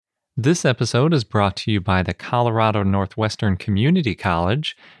This episode is brought to you by the Colorado Northwestern Community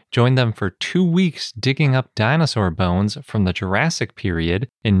College. Join them for 2 weeks digging up dinosaur bones from the Jurassic period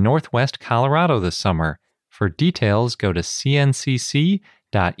in Northwest Colorado this summer. For details, go to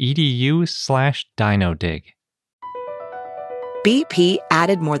cncc.edu/dinodig. BP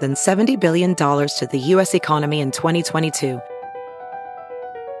added more than $70 billion to the U.S. economy in 2022.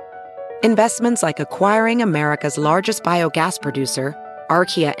 Investments like acquiring America's largest biogas producer,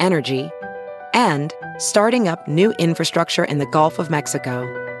 Archaea Energy, and starting up new infrastructure in the Gulf of Mexico.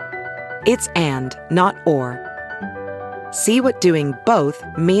 It's and, not or. See what doing both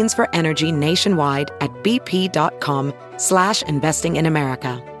means for energy nationwide at bp.com/investing in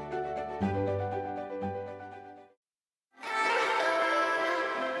America.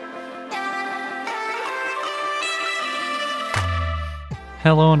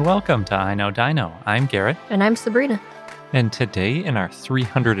 Hello and welcome to I Know Dino. I'm Garrett. And I'm Sabrina. And today, in our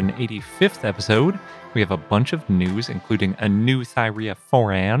 385th episode, we have a bunch of news, including a new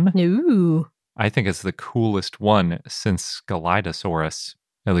Thyreophorans. Ooh. I think it's the coolest one since Scelidosaurus,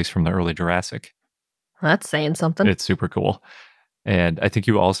 at least from the early Jurassic. That's saying something. It's super cool. And I think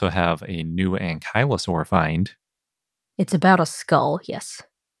you also have a new ankylosaur find. It's about a skull, yes.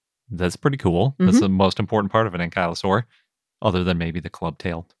 That's pretty cool. Mm-hmm. That's the most important part of an ankylosaur, other than maybe the club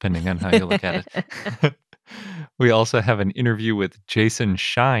tail, depending on how you look at it. We also have an interview with Jason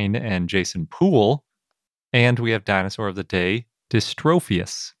Shine and Jason Poole, and we have Dinosaur of the Day,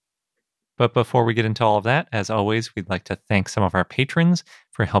 Dystrophius. But before we get into all of that, as always, we'd like to thank some of our patrons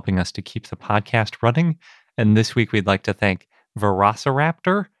for helping us to keep the podcast running. And this week, we'd like to thank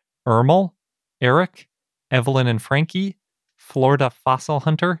Velociraptor, Ermal, Eric, Evelyn and Frankie, Florida Fossil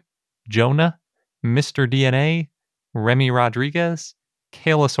Hunter, Jonah, Mr. DNA, Remy Rodriguez,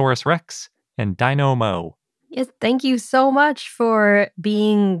 Kalosaurus Rex, and Dino Mo. Yes, thank you so much for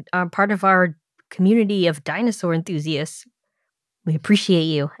being part of our community of dinosaur enthusiasts. We appreciate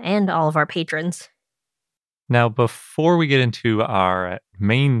you and all of our patrons. Now, before we get into our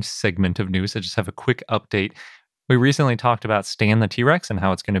main segment of news, I just have a quick update. We recently talked about Stan the T-Rex and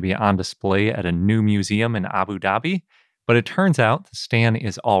how it's going to be on display at a new museum in Abu Dhabi. But it turns out the Stan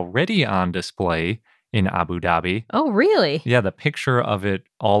is already on display in Abu Dhabi. Oh, really? Yeah, the picture of it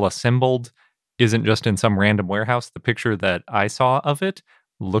all assembled isn't just in some random warehouse. The picture that I saw of it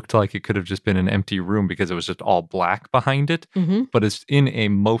looked like it could have just been an empty room because it was just all black behind it. Mm-hmm. But it's in a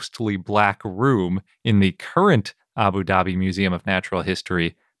mostly black room in the current Abu Dhabi Museum of Natural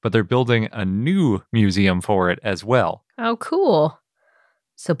History, but they're building a new museum for it as well. Oh, cool.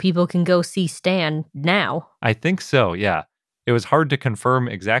 So people can go see Stan now. I think so, yeah. It was hard to confirm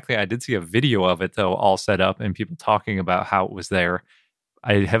exactly. I did see a video of it, though, all set up and people talking about how it was there.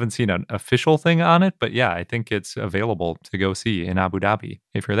 I haven't seen an official thing on it, but yeah, I think it's available to go see in Abu Dhabi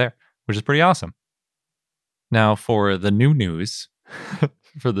if you're there, which is pretty awesome. Now, for the new news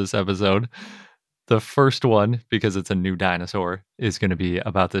for this episode, the first one, because it's a new dinosaur, is going to be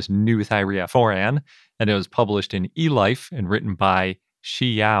about this new Thyreophorans, and it was published in eLife and written by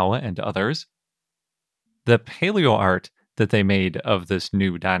Shi Yao and others. The paleo art that they made of this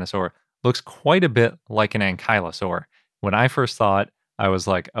new dinosaur looks quite a bit like an ankylosaur. When I first saw it, I was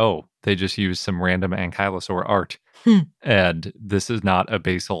like, oh, they just used some random ankylosaur art. And this is not a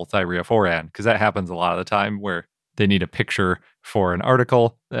basal Thyreophorans, because that happens a lot of the time where they need a picture for an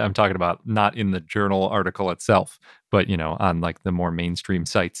article. I'm talking about not in the journal article itself, but, on like the more mainstream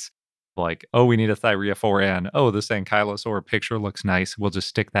sites. Like, oh, we need a Thyreophorans. Oh, this ankylosaur picture looks nice. We'll just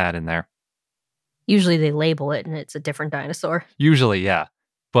stick that in there. Usually they label it and it's a different dinosaur. Usually, yeah.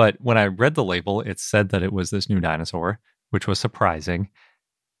 But when I read the label, it said that it was this new dinosaur, which was surprising,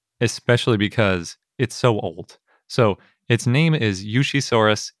 especially because it's so old. So its name is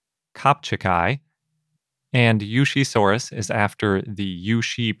Yushisaurus kopchikai, and Yushisaurus is after the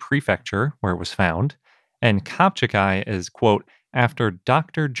Yushi prefecture where it was found, and Kopchikai is, quote, after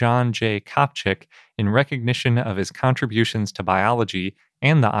Dr. John J. Kopchick in recognition of his contributions to biology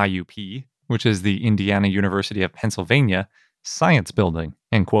and the IUP, which is the Indiana University of Pennsylvania, Science Building,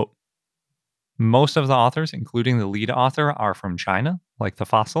 end quote. Most of the authors, including the lead author, are from China, like the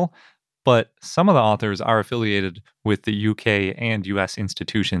fossil, but some of the authors are affiliated with the UK and US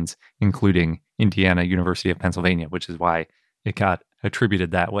institutions, including Indiana University of Pennsylvania, which is why it got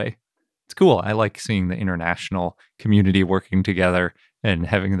attributed that way. It's cool. I like seeing the international community working together and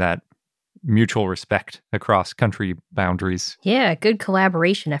having that mutual respect across country boundaries. Yeah, good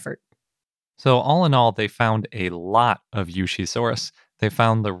collaboration effort. So all in all, they found a lot of Yushisaurus. They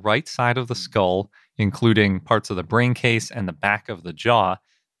found the right side of the skull, including parts of the brain case and the back of the jaw.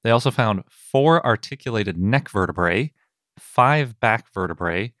 They also found 4 articulated neck vertebrae, 5 back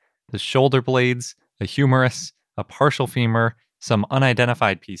vertebrae, the shoulder blades, a humerus, a partial femur, some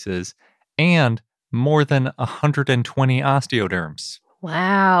unidentified pieces, and more than 120 osteoderms.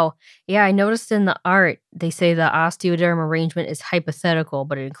 Wow. Yeah, I noticed in the art, they say the osteoderm arrangement is hypothetical,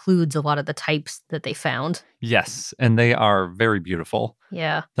 but it includes a lot of the types that they found. Yes, and they are very beautiful.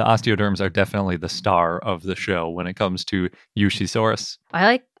 Yeah. The osteoderms are definitely the star of the show when it comes to Yushisaurus. I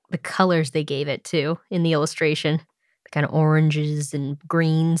like the colors they gave it too in the illustration. The kind of oranges and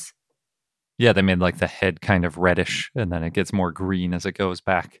greens. Yeah, they made like the head kind of reddish, and then it gets more green as it goes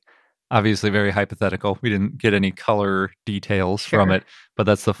back. Obviously, very hypothetical. We didn't get any color details from Sure. it, but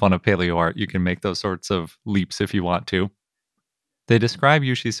that's the fun of paleo art. You can make those sorts of leaps if you want to. They describe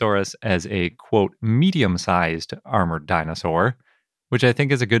Yushisaurus as a, quote, medium-sized armored dinosaur, which I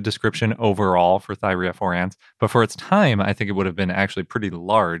think is a good description overall for Thyreophorans. But for its time, I think it would have been actually pretty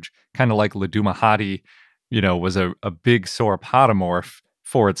large, kind of like Ledumahati, was a big sauropodomorph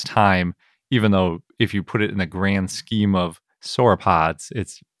for its time, even though if you put it in the grand scheme of sauropods,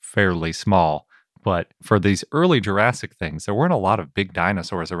 it's fairly small. But for these early Jurassic things, there weren't a lot of big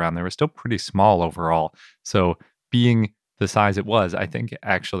dinosaurs around. They were still pretty small overall. So being the size it was, I think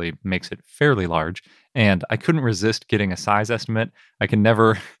actually makes it fairly large. And I couldn't resist getting a size estimate. I can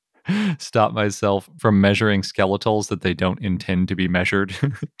never stop myself from measuring skeletals that they don't intend to be measured,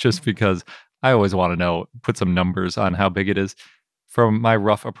 just because I always want to know, put some numbers on how big it is. From my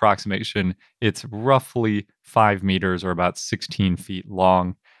rough approximation, it's roughly 5 meters or about 16 feet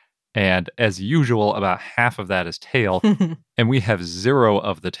long. And as usual, about half of that is tail. And we have 0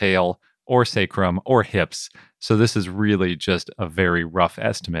 of the tail or sacrum or hips. So this is really just a very rough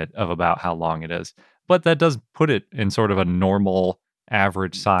estimate of about how long it is. But that does put it in sort of a normal,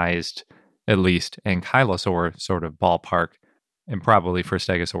 average sized, at least, ankylosaur sort of ballpark, and probably for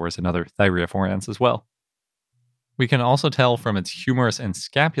Stegosaurus and other Thyreophorans as well. We can also tell from its humerus and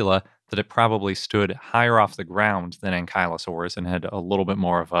scapula that it probably stood higher off the ground than Ankylosaurus and had a little bit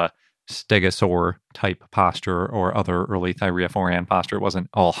more of a stegosaur type posture or other early Thyreophoran posture. It wasn't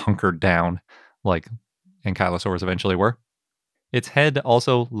all hunkered down like Ankylosaurs eventually were. Its head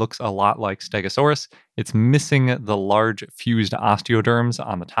also looks a lot like Stegosaurus. It's missing the large fused osteoderms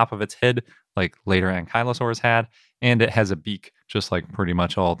on the top of its head, like later Ankylosaurs had, and it has a beak, just like pretty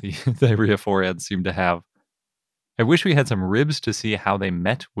much all the Thyreophorids seem to have. I wish we had some ribs to see how they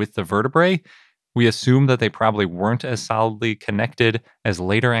met with the vertebrae. We assume that they probably weren't as solidly connected as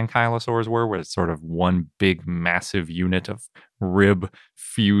later ankylosaurs were, where it's sort of one big massive unit of rib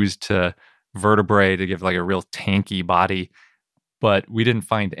fused to vertebrae to give like a real tanky body. But we didn't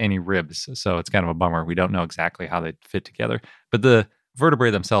find any ribs, so it's kind of a bummer. We don't know exactly how they fit together. But the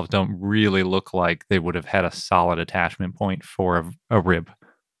vertebrae themselves don't really look like they would have had a solid attachment point for a rib,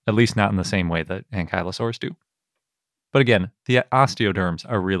 at least not in the same way that ankylosaurs do. But again, the osteoderms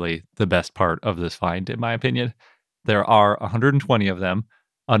are really the best part of this find, in my opinion. There are 120 of them.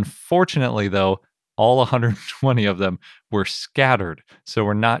 Unfortunately, though, all 120 of them were scattered, so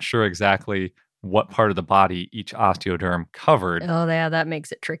we're not sure exactly what part of the body each osteoderm covered. Oh, yeah, that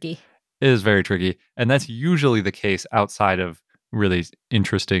makes it tricky. It is very tricky, and that's usually the case outside of really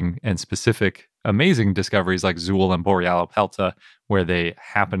interesting and specific, amazing discoveries like Zool and Borealopelta, where they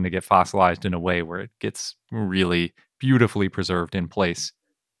happen to get fossilized in a way where it gets really beautifully preserved in place.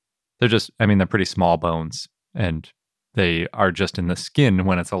 They're pretty small bones, and they are just in the skin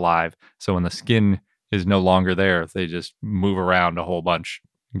when it's alive. So when the skin is no longer there, they just move around a whole bunch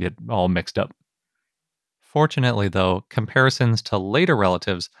and get all mixed up. Fortunately, though, comparisons to later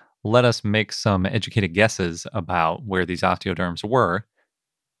relatives let us make some educated guesses about where these osteoderms were.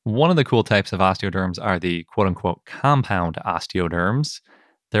 One of the cool types of osteoderms are the quote-unquote compound osteoderms.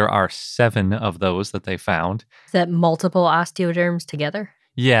 There are 7 of those that they found. Is that multiple osteoderms together?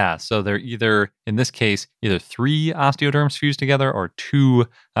 Yeah, so they're either 3 osteoderms fused together or 2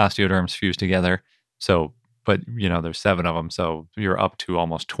 osteoderms fused together. So, but there's 7 of them, so you're up to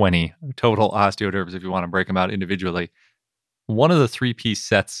almost 20 total osteoderms if you want to break them out individually. One of the 3-piece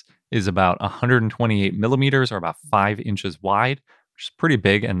sets is about 128 millimeters or about 5 inches wide, which is pretty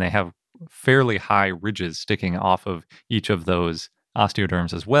big, and they have fairly high ridges sticking off of each of those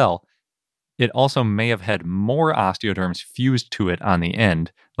osteoderms as well. It also may have had more osteoderms fused to it on the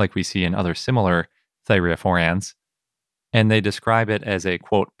end, like we see in other similar Thyreophorans. And they describe it as a,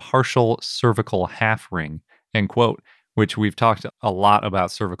 quote, partial cervical half ring, end quote, which we've talked a lot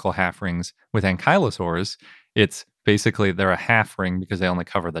about cervical half rings with ankylosaurs. It's basically they're a half ring because they only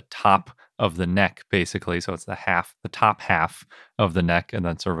cover the top of the neck, basically. So it's the top half of the neck, and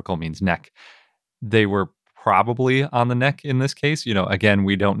then cervical means neck. They were probably on the neck in this case. Again,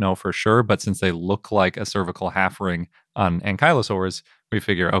 we don't know for sure, but since they look like a cervical half ring on ankylosaurs, we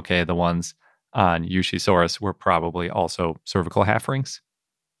figure, okay, the ones on Eushisaurus were probably also cervical half rings.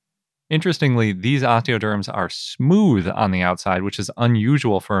 Interestingly, these osteoderms are smooth on the outside, which is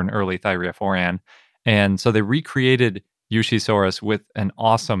unusual for an early thyreophorian. And so they recreated Eushisaurus with an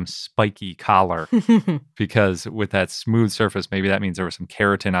awesome spiky collar because with that smooth surface, maybe that means there was some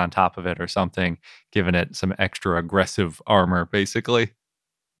keratin on top of it or something, giving it some extra aggressive armor, basically.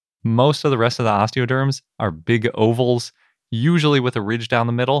 Most of the rest of the osteoderms are big ovals, usually with a ridge down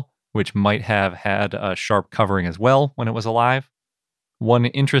the middle, which might have had a sharp covering as well when it was alive. One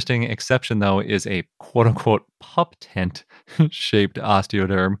interesting exception, though, is a quote-unquote pup tent shaped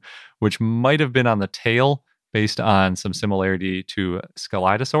osteoderm, which might have been on the tail based on some similarity to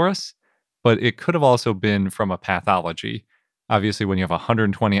Scelidosaurus, but it could have also been from a pathology. Obviously, when you have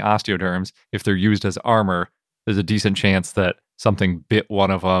 120 osteoderms, if they're used as armor, there's a decent chance that something bit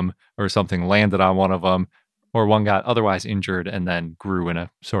one of them or something landed on one of them, or one got otherwise injured and then grew in a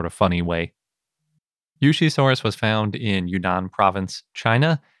sort of funny way. Eushisaurus was found in Yunnan province,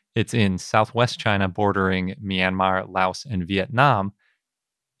 China. It's in southwest China bordering Myanmar, Laos, and Vietnam.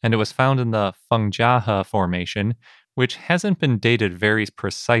 And it was found in the Fengjiahe Formation, which hasn't been dated very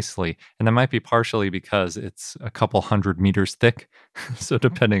precisely. And that might be partially because it's a couple 100 meters thick. So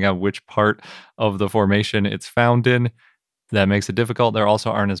depending on which part of the formation it's found in, that makes it difficult. There also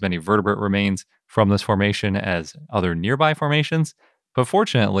aren't as many vertebrate remains from this formation as other nearby formations. But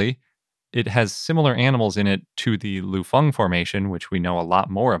fortunately, it has similar animals in it to the Lufeng Formation, which we know a lot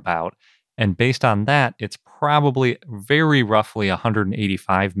more about. And based on that, it's probably very roughly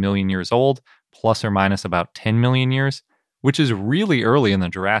 185 million years old, plus or minus about 10 million years, which is really early in the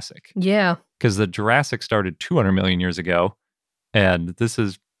Jurassic. Yeah. Because the Jurassic started 200 million years ago. And this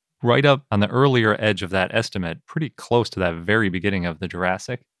is right up on the earlier edge of that estimate, pretty close to that very beginning of the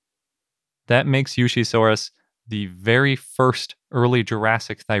Jurassic. That makes Eushisaurus the very first early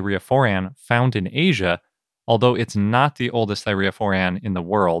Jurassic thyreophorian found in Asia, although it's not the oldest thyreophorian in the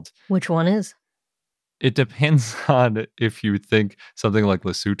world. Which one is? It depends on if you think something like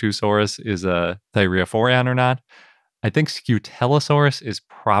Lesothosaurus is a thyreophorian or not. I think Scutellosaurus is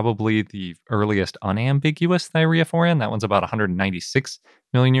probably the earliest unambiguous thyreophorian. That one's about 196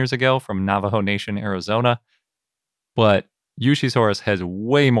 million years ago from Navajo Nation, Arizona. But Eushisaurus has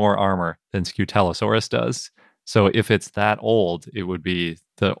way more armor than Scutellosaurus does. So if it's that old, it would be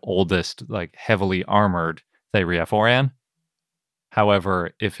the oldest, like heavily armored thyreophorian.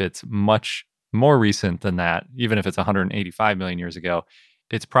 However, if it's much more recent than that, even if it's 185 million years ago,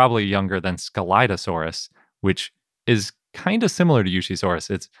 it's probably younger than Scelidosaurus, which is kind of similar to Eushisaurus.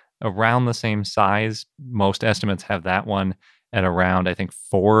 It's around the same size. Most estimates have that one at around, I think,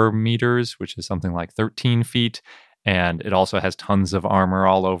 4 meters, which is something like 13 feet. And it also has tons of armor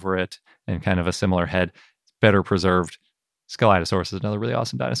all over it and kind of a similar head. Better preserved. Scelidosaurus is another really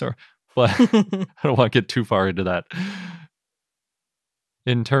awesome dinosaur, but I don't want to get too far into that.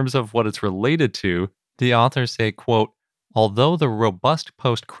 In terms of what it's related to, the authors say, quote, although the robust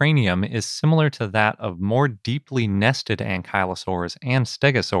postcranium is similar to that of more deeply nested ankylosaurs and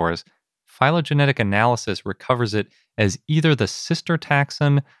stegosaurs, phylogenetic analysis recovers it as either the sister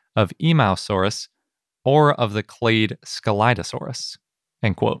taxon of Emausaurus or of the clade Scelidosaurus,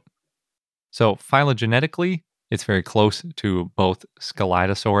 end quote. So phylogenetically, it's very close to both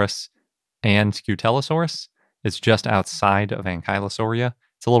Scelidosaurus and Scutellosaurus. It's just outside of Ankylosauria.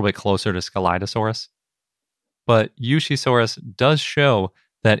 It's a little bit closer to Scelidosaurus. But Eushisaurus does show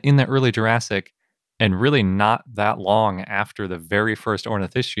that in the early Jurassic, and really not that long after the very first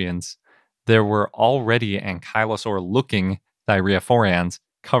ornithischians, there were already ankylosaur-looking thyreophorians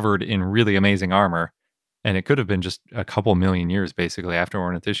covered in really amazing armor. And it could have been just a couple million years, basically, after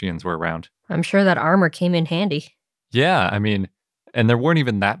ornithischians were around. I'm sure that armor came in handy. Yeah, I mean, and there weren't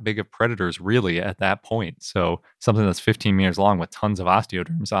even that big of predators, really, at that point. So something that's 15 meters long with tons of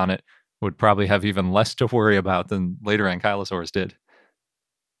osteoderms on it would probably have even less to worry about than later ankylosaurs did.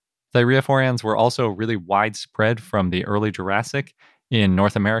 Thyreophorians were also really widespread from the early Jurassic in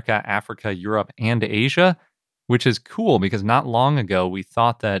North America, Africa, Europe, and Asia, which is cool because not long ago we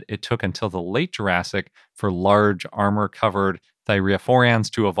thought that it took until the late Jurassic for large armor-covered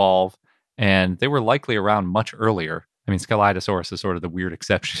thyreophorians to evolve, and they were likely around much earlier. I mean, Scelidosaurus is sort of the weird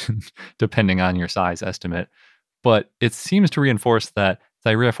exception, depending on your size estimate. But it seems to reinforce that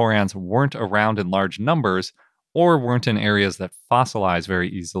thyreophorians weren't around in large numbers or weren't in areas that fossilize very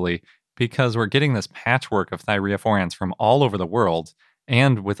easily, because we're getting this patchwork of thyreophorians from all over the world,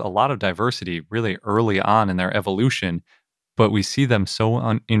 and with a lot of diversity really early on in their evolution, but we see them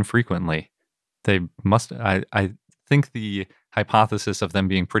so infrequently. They must, I think the hypothesis of them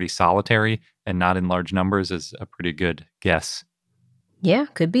being pretty solitary and not in large numbers is a pretty good guess. Yeah,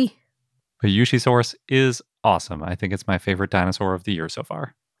 could be. But Yushisaurus is awesome. I think it's my favorite dinosaur of the year so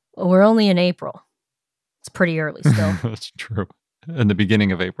far. Well, we're only in April. It's pretty early still. That's true. In the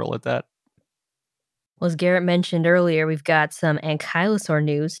beginning of April at that. Well, as Garrett mentioned earlier, we've got some ankylosaur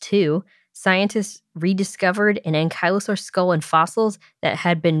news too. Scientists rediscovered an ankylosaur skull and fossils that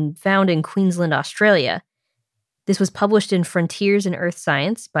had been found in Queensland, Australia. This was published in Frontiers in Earth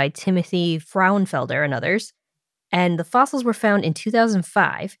Science by Timothy Frauenfelder and others. And the fossils were found in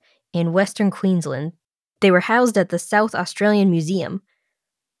 2005 in Western Queensland. They were housed at the South Australian Museum.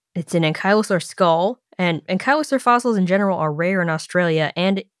 It's an ankylosaur skull, and ankylosaur fossils in general are rare in Australia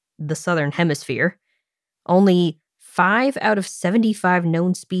and the Southern Hemisphere. Only 5 out of 75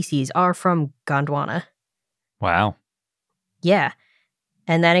 known species are from Gondwana. Wow. Yeah,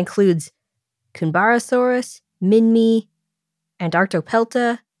 and that includes Kumbarasaurus, Minmi,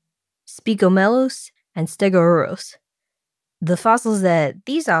 Antarctopelta, Spigomelos, and Stegouros. The fossils that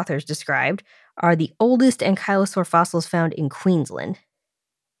these authors described are the oldest ankylosaur fossils found in Queensland.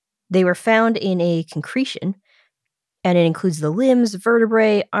 They were found in a concretion, and it includes the limbs,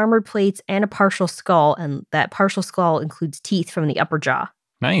 vertebrae, armored plates, and a partial skull, and that partial skull includes teeth from the upper jaw.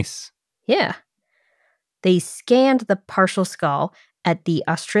 Nice. Yeah. They scanned the partial skull at the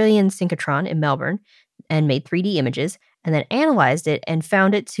Australian Synchrotron in Melbourne and made 3D images, and then analyzed it and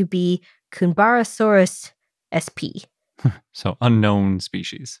found it to be Kumbarasaurus sp. So unknown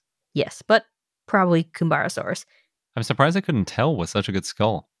species. Yes, but probably Kumbarasaurus. I'm surprised I couldn't tell with such a good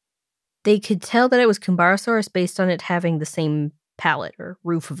skull. They could tell that it was Kumbarasaurus based on it having the same palate or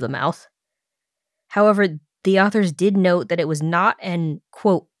roof of the mouth. However, the authors did note that it was not an,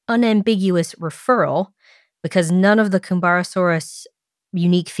 quote, unambiguous referral because none of the Kumbarasaurus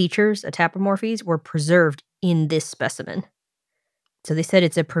unique features, autapomorphies, were preserved in this specimen. So they said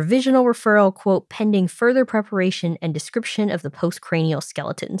it's a provisional referral, quote, pending further preparation and description of the postcranial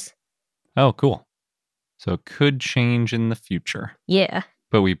skeletons. Oh, cool. So it could change in the future. Yeah.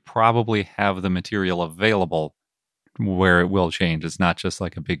 But we probably have the material available where it will change. It's not just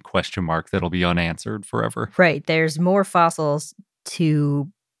like a big question mark that'll be unanswered forever. Right. There's more fossils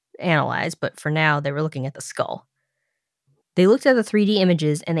to analyze, but for now, they were looking at the skull. They looked at the 3D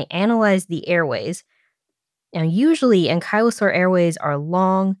images and they analyzed the airways. Now, usually, ankylosaur airways are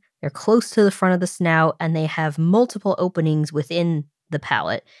long, they're close to the front of the snout, and they have multiple openings within the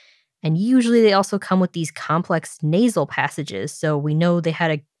palate. And usually they also come with these complex nasal passages, so we know they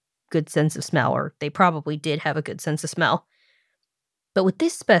had a good sense of smell, or they probably did have a good sense of smell. But with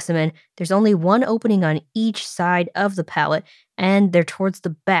this specimen, there's only one opening on each side of the palate, and they're towards the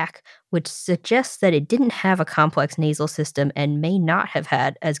back, which suggests that it didn't have a complex nasal system and may not have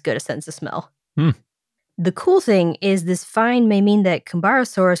had as good a sense of smell. The cool thing is this find may mean that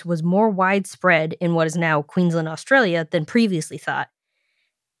Kumbarasaurus was more widespread in what is now Queensland, Australia, than previously thought.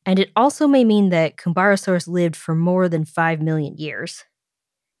 And it also may mean that Kumbarasaurus lived for more than 5 million years.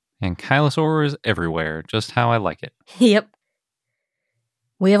 Ankylosaurs everywhere, just how I like it. Yep.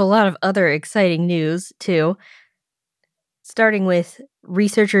 We have a lot of other exciting news, too. Starting with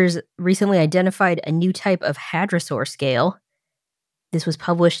researchers recently identified a new type of hadrosaur scale. This was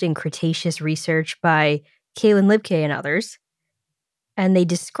published in Cretaceous Research by Kaylin Libke and others. And they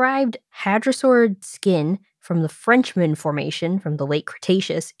described hadrosaur skin from the Frenchman Formation from the late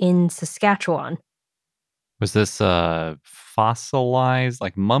Cretaceous in Saskatchewan. Was this a fossilized,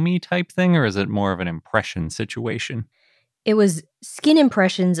 like mummy type thing, or is it more of an impression situation? It was skin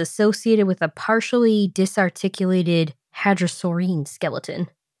impressions associated with a partially disarticulated hadrosaurine skeleton,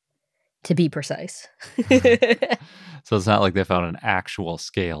 to be precise. So it's not like they found an actual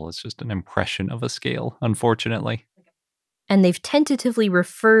scale. It's just an impression of a scale, unfortunately. And they've tentatively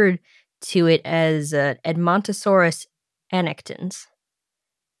referred to it as Edmontosaurus annectens.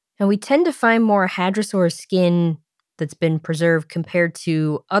 And we tend to find more hadrosaur skin that's been preserved compared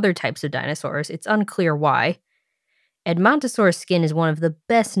to other types of dinosaurs. It's unclear why. Edmontosaurus skin is one of the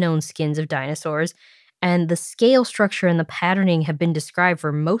best known skins of dinosaurs, and the scale structure and the patterning have been described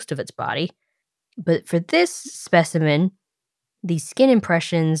for most of its body. But for this specimen, these skin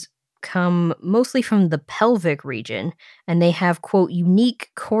impressions come mostly from the pelvic region, and they have, quote,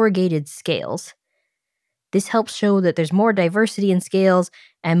 unique corrugated scales. This helps show that there's more diversity in scales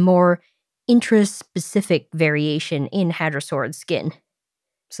and more intraspecific variation in hadrosaurid skin.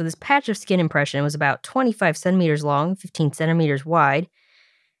 So this patch of skin impression was about 25 centimeters long, 15 centimeters wide,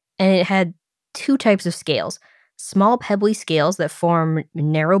 and it had two types of scales. Small pebbly scales that form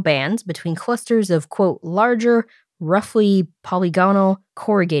narrow bands between clusters of, quote, larger, roughly polygonal,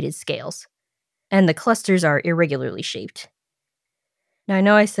 corrugated scales. And the clusters are irregularly shaped. Now, I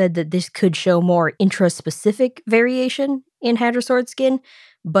know I said that this could show more intraspecific variation in hadrosaurid skin,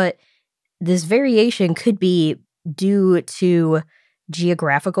 but this variation could be due to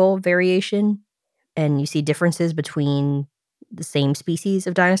geographical variation, and you see differences between the same species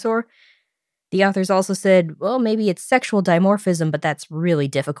of dinosaur. The authors also said, well, maybe it's sexual dimorphism, but that's really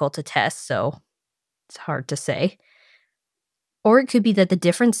difficult to test, so it's hard to say. Or it could be that the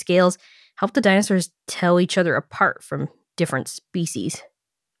different scales help the dinosaurs tell each other apart from different species.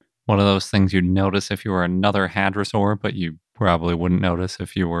 One of those things you'd notice if you were another hadrosaur, but you probably wouldn't notice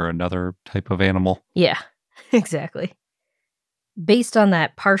if you were another type of animal. Yeah, exactly. Based on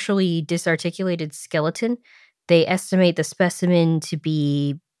that partially disarticulated skeleton, they estimate the specimen to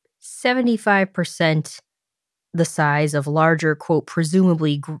be 75% the size of larger, quote,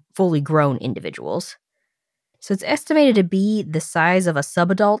 presumably fully grown individuals. So it's estimated to be the size of a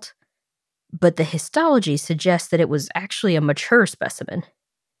subadult, but the histology suggests that it was actually a mature specimen.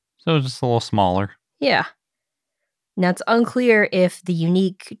 So just a little smaller. Yeah. Now, it's unclear if the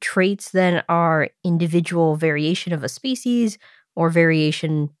unique traits then are individual variation of a species or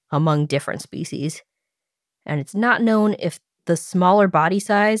variation among different species. And it's not known if the smaller body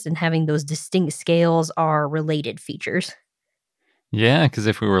size and having those distinct scales are related features. Yeah, because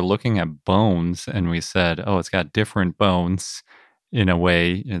if we were looking at bones and we said, oh, it's got different bones in a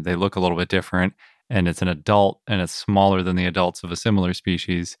way, they look a little bit different, and it's an adult and it's smaller than the adults of a similar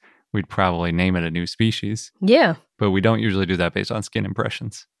species, we'd probably name it a new species. Yeah. But we don't usually do that based on skin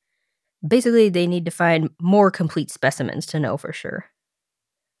impressions. Basically, they need to find more complete specimens to know for sure.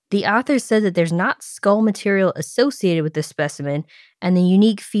 The authors said that there's not skull material associated with this specimen, and the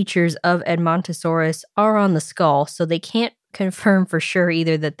unique features of Edmontosaurus are on the skull, so they can't confirm for sure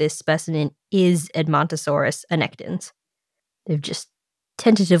either that this specimen is Edmontosaurus annectens. They've just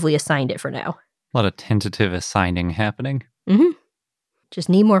tentatively assigned it for now. A lot of tentative assigning happening. Mm-hmm. Just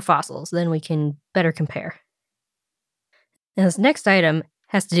need more fossils, then we can better compare. Now, this next item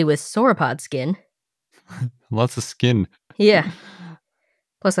has to do with sauropod skin. Lots of skin. Yeah.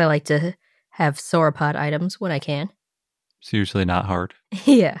 Plus, I like to have sauropod items when I can. It's usually not hard.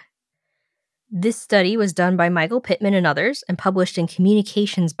 Yeah. This study was done by Michael Pittman and others and published in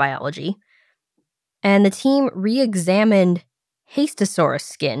Communications Biology. And the team re-examined Hastosaurus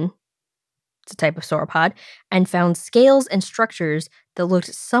skin, it's a type of sauropod, and found scales and structures that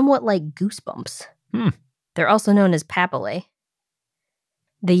looked somewhat like goosebumps. They're also known as papillae.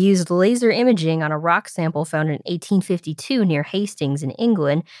 They used laser imaging on a rock sample found in 1852 near Hastings in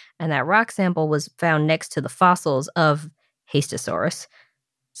England, and that rock sample was found next to the fossils of Hastosaurus.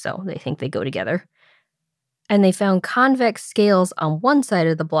 So they think they go together. And they found convex scales on one side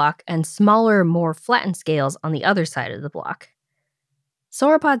of the block and smaller, more flattened scales on the other side of the block.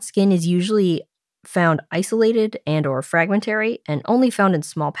 Sauropod skin is usually found isolated and or fragmentary and only found in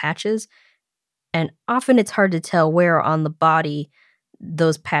small patches, and often it's hard to tell where on the body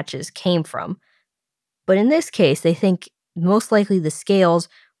those patches came from. But in this case, they think most likely the scales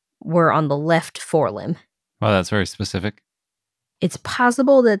were on the left forelimb. Wow, that's very specific. It's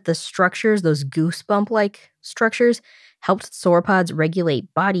possible that the structures, those goosebump-like structures, helped sauropods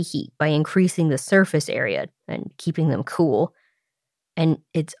regulate body heat by increasing the surface area and keeping them cool. And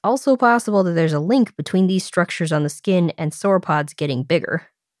it's also possible that there's a link between these structures on the skin and sauropods getting bigger.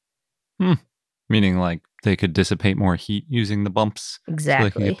 Meaning like they could dissipate more heat using the bumps. Exactly.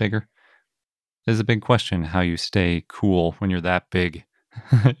 So they can get bigger. It's a big question how you stay cool when you're that big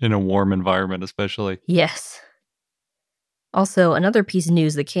in a warm environment, especially. Yes. Also, another piece of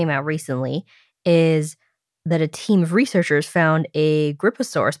news that came out recently is that a team of researchers found a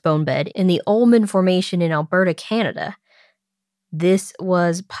Gryposaurus bone bed in the Ullman Formation in Alberta, Canada. This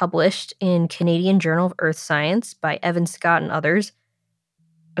was published in Canadian Journal of Earth Science by Evan Scott and others.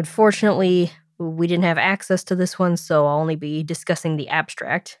 Unfortunately, we didn't have access to this one, so I'll only be discussing the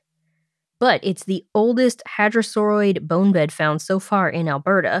abstract. But it's the oldest hadrosauroid bone bed found so far in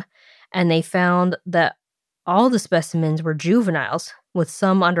Alberta, and they found that all the specimens were juveniles, with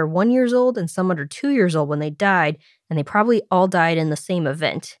some under 1 year old and some under 2 years old when they died, and they probably all died in the same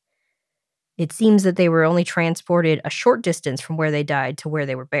event. It seems that they were only transported a short distance from where they died to where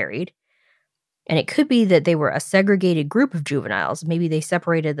they were buried. And it could be that they were a segregated group of juveniles. Maybe they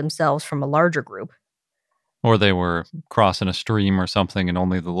separated themselves from a larger group. Or they were crossing a stream or something and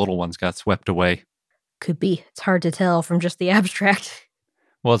only the little ones got swept away. Could be. It's hard to tell from just the abstract.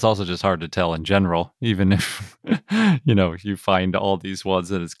 Well, it's also just hard to tell in general, even if, you find all these ones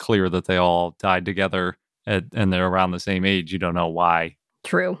and it's clear that they all died together and they're around the same age. You don't know why.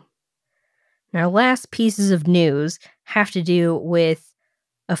 True. Now, last pieces of news have to do with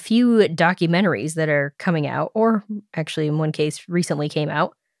a few documentaries that are coming out, or actually in one case recently came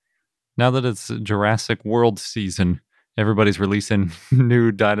out. Now that it's Jurassic World season, Everybody's releasing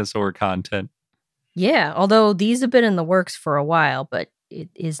new dinosaur content. Yeah, although these have been in the works for a while, but it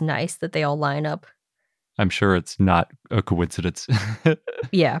is nice that they all line up. I'm sure it's not a coincidence.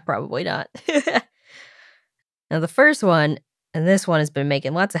 Yeah, probably not. Now, the first one, and this one has been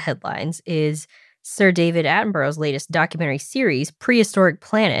making lots of headlines, is Sir David Attenborough's latest documentary series, Prehistoric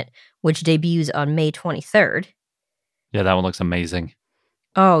Planet, which debuts on May 23rd. Yeah, that one looks amazing.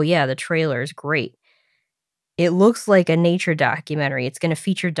 Oh, yeah, the trailer is great. It looks like a nature documentary. It's going to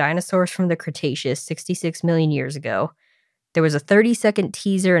feature dinosaurs from the Cretaceous 66 million years ago. There was a 30-second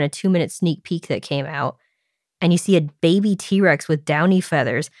teaser and a 2-minute sneak peek that came out. And you see a baby T-Rex with downy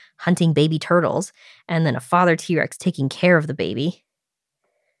feathers hunting baby turtles, and then a father T-Rex taking care of the baby.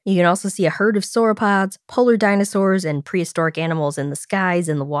 You can also see a herd of sauropods, polar dinosaurs, and prehistoric animals in the skies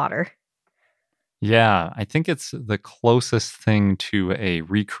and the water. Yeah, I think it's the closest thing to a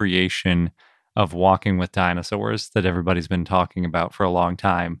recreation of Walking with Dinosaurs that everybody's been talking about for a long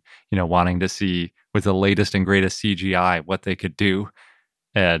time, wanting to see with the latest and greatest CGI what they could do.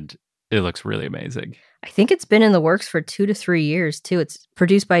 And it looks really amazing. I think it's been in the works for 2 to 3 years, too. It's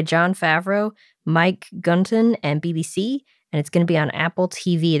produced by Jon Favreau, Mike Gunton, and BBC, and it's going to be on Apple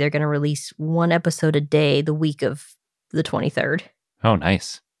TV. They're going to release 1 episode a day the week of the 23rd. Oh,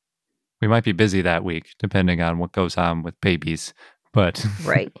 nice. We might be busy that week, depending on what goes on with babies. But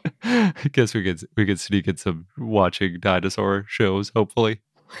right. I guess we could sneak in some watching dinosaur shows, hopefully.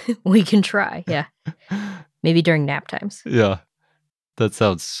 We can try, yeah. Maybe during nap times. Yeah. That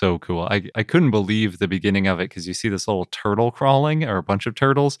sounds so cool. I couldn't believe the beginning of it because you see this little turtle crawling or a bunch of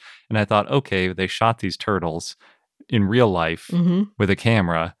turtles. And I thought, okay, they shot these turtles in real life with a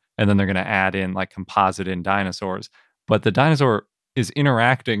camera. And then they're going to add in like composite in dinosaurs. But the dinosaur is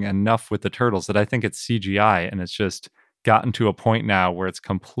interacting enough with the turtles that I think it's CGI. And it's just gotten to a point now where it's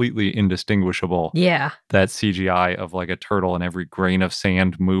completely indistinguishable. Yeah. That CGI of like a turtle and every grain of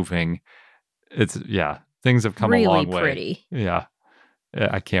sand moving. Things have come a long way. Really pretty. Yeah.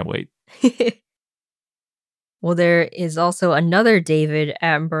 I can't wait. Well, there is also another David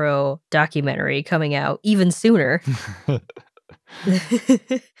Attenborough documentary coming out even sooner.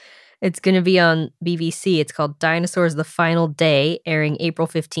 It's going to be on BBC. It's called Dinosaurs the Final Day, airing April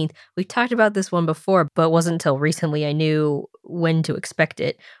 15th. We talked about this one before, but it wasn't until recently I knew when to expect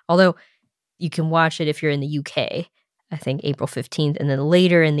it. Although you can watch it if you're in the UK, I think April 15th. And then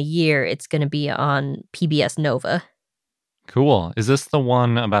later in the year, it's going to be on PBS Nova. Cool. Is this the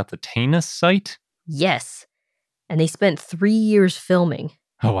one about the Tanis site? Yes. And they spent 3 years filming.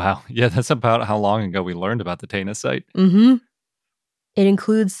 Oh, wow. Yeah, that's about how long ago we learned about the Tanis site. Mm-hmm. It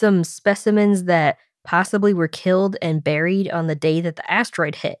includes some specimens that possibly were killed and buried on the day that the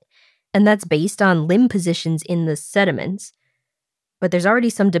asteroid hit. And that's based on limb positions in the sediments. But there's already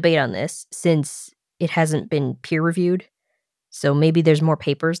some debate on this since it hasn't been peer-reviewed. So maybe there's more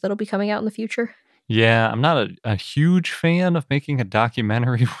papers that'll be coming out in the future. Yeah, I'm not a huge fan of making a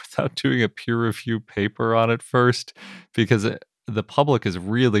documentary without doing a peer review paper on it first, because the public is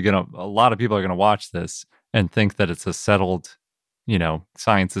really a lot of people are going to watch this and think that it's a settled,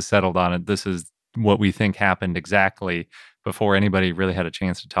 science is settled on it. This is what we think happened exactly before anybody really had a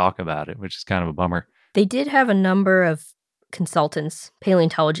chance to talk about it, which is kind of a bummer. They did have a number of consultants,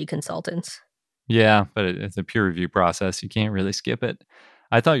 paleontology consultants. Yeah, but it's a peer review process. You can't really skip it.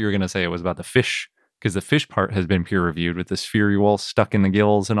 I thought you were going to say it was about the fish, because the fish part has been peer-reviewed with the spheruole stuck in the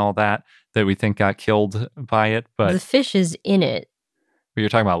gills and all that we think got killed by it. But the fish is in it. But you're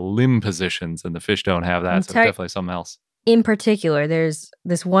talking about limb positions, and the fish don't have that, so it's definitely something else. In particular, there's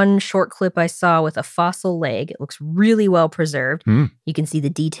this one short clip I saw with a fossil leg. It looks really well preserved. You can see the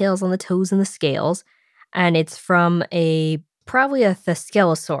details on the toes and the scales. And it's from probably a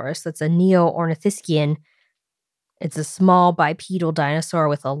Thescelosaurus. That's a Neo-Ornithischian. It's a small bipedal dinosaur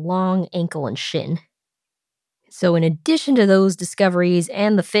with a long ankle and shin. So in addition to those discoveries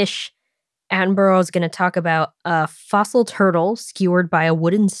and the fish, Attenborough is going to talk about a fossil turtle skewered by a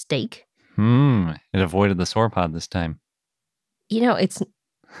wooden stake. It avoided the sauropod this time. It's...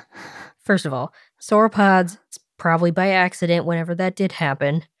 First of all, sauropods, it's probably by accident whenever that did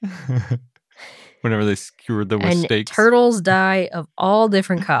happen. Whenever they skewered them with stakes. And turtles die of all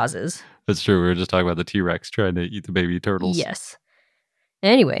different causes. That's true. We were just talking about the T-Rex trying to eat the baby turtles. Yes.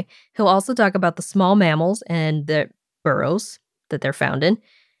 Anyway, he'll also talk about the small mammals and the burrows that they're found in,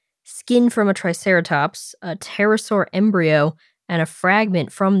 skin from a triceratops, a pterosaur embryo, and a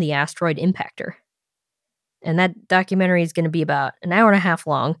fragment from the asteroid impactor. And that documentary is going to be about an hour and a half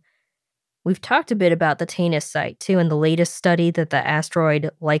long. We've talked a bit about the Tanis site, too, in the latest study that the asteroid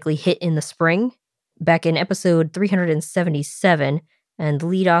likely hit in the spring, back in episode 377. And the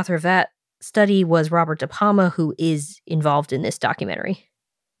lead author of that study was Robert De Palma, who is involved in this documentary.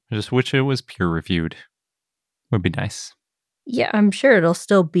 I just wish it was peer-reviewed. Would be nice. Yeah, I'm sure it'll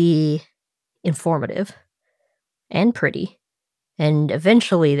still be informative and pretty. And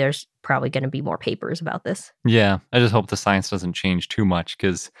eventually there's probably going to be more papers about this. Yeah, I just hope the science doesn't change too much,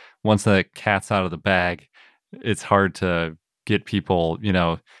 because once the cat's out of the bag, it's hard to get people,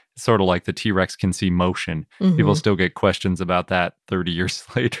 sort of like the T-Rex can see motion. People still get questions about that 30 years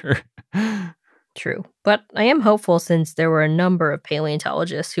later. True. But I am hopeful, since there were a number of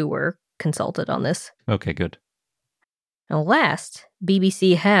paleontologists who were consulted on this. Okay, good. Now, last,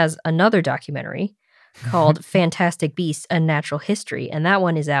 BBC has another documentary called Fantastic Beasts: A Natural History, and that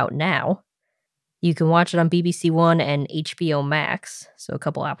one is out now. You can watch it on BBC One and HBO Max, so a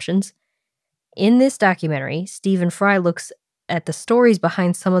couple options. In this documentary, Stephen Fry looks at the stories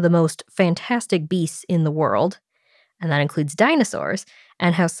behind some of the most fantastic beasts in the world, and that includes dinosaurs,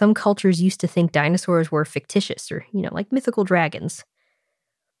 and how some cultures used to think dinosaurs were fictitious, or, like mythical dragons.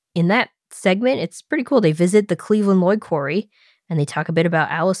 In that segment, it's pretty cool. They visit the Cleveland Lloyd Quarry, and they talk a bit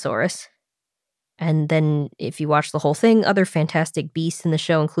about Allosaurus. And then, if you watch the whole thing, other fantastic beasts in the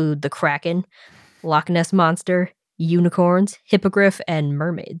show include the Kraken, Loch Ness Monster, unicorns, hippogriff, and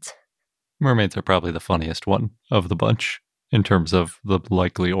mermaids. Mermaids are probably the funniest one of the bunch in terms of the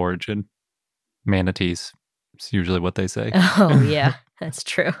likely origin. Manatees, it's usually what they say. Oh, yeah, that's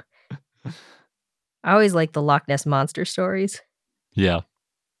true. I always like the Loch Ness Monster stories. Yeah.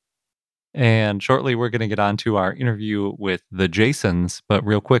 And shortly, we're going to get on to our interview with the Jasons, but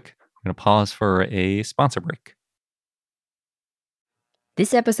real quick, I'm going to pause for a sponsor break.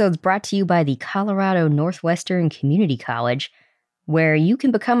 This episode's brought to you by the Colorado Northwestern Community College, where you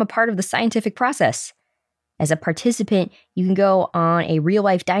can become a part of the scientific process. As a participant, you can go on a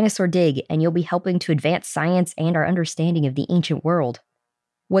real-life dinosaur dig, and you'll be helping to advance science and our understanding of the ancient world.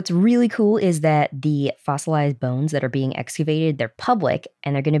 What's really cool is that the fossilized bones that are being excavated, they're public,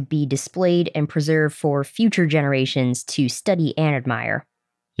 and they're going to be displayed and preserved for future generations to study and admire.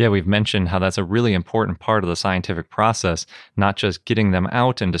 Yeah, we've mentioned how that's a really important part of the scientific process, not just getting them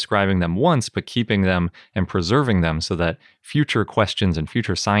out and describing them once, but keeping them and preserving them so that future questions and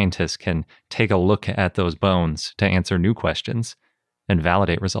future scientists can take a look at those bones to answer new questions and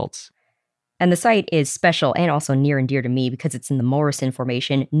validate results. And the site is special and also near and dear to me because it's in the Morrison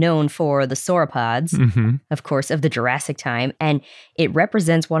Formation, known for the sauropods, of course, of the Jurassic time. And it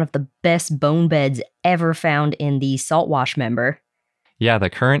represents one of the best bone beds ever found in the saltwash member. Yeah, the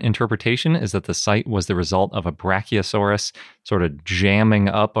current interpretation is that the site was the result of a Brachiosaurus sort of jamming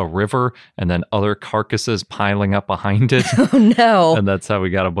up a river and then other carcasses piling up behind it. Oh, no. And that's how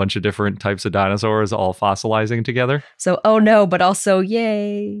we got a bunch of different types of dinosaurs all fossilizing together. So, oh no, but also,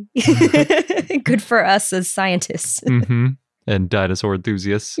 yay. Good for us as scientists. And dinosaur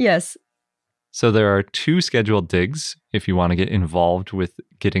enthusiasts. Yes. So there are 2 scheduled digs if you want to get involved with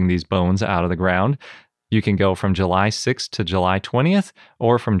getting these bones out of the ground. You can go from July 6th to July 20th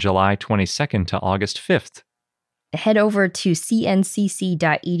or from July 22nd to August 5th. Head over to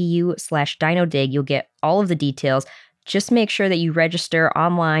cncc.edu/dinodig. You'll get all of the details. Just make sure that you register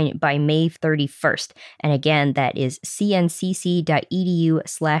online by May 31st. And again, that is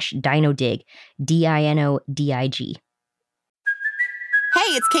cncc.edu/dinodig, DINODIG.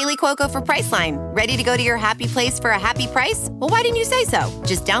 Hey, it's Kaylee Cuoco for Priceline. Ready to go to your happy place for a happy price? Well, why didn't you say so?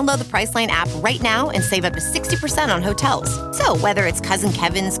 Just download the Priceline app right now and save up to 60% on hotels. So whether it's Cousin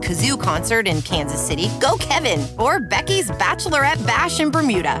Kevin's Kazoo Concert in Kansas City, go Kevin, or Becky's Bachelorette Bash in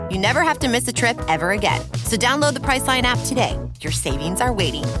Bermuda, you never have to miss a trip ever again. So download the Priceline app today. Your savings are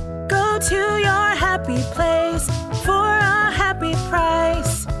waiting. Go to your happy place for a happy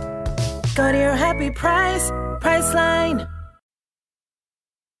price. Go to your happy price, Priceline.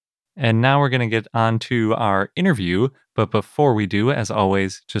 And now we're going to get on to our interview. But before we do, as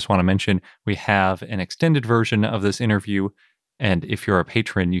always, just want to mention we have an extended version of this interview. And if you're a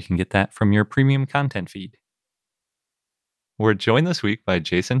patron, you can get that from your premium content feed. We're joined this week by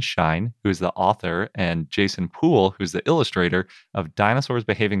Jason Shine, who is the author, and Jason Poole, who's the illustrator of Dinosaurs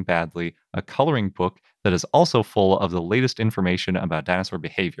Behaving Badly, a coloring book that is also full of the latest information about dinosaur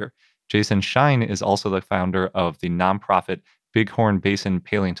behavior. Jason Shine is also the founder of the nonprofit Bighorn Basin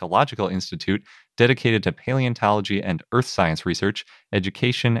Paleontological Institute, dedicated to paleontology and earth science research,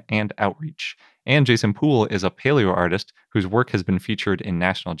 education, and outreach. And Jason Poole is a paleo artist whose work has been featured in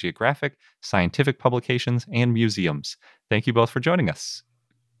National Geographic, scientific publications, and museums. Thank you both for joining us.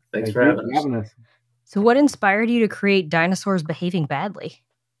 Thanks for having us. So what inspired you to create Dinosaurs Behaving Badly?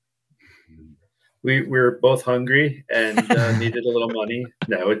 We were both hungry and needed a little money.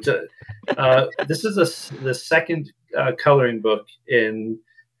 No, this is the second coloring book in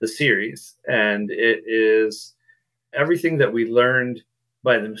the series. And it is everything that we learned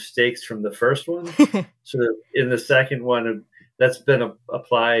by the mistakes from the first one. Sort of in the second one, that's been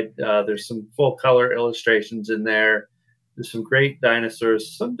applied. There's some full color illustrations in there. There's some great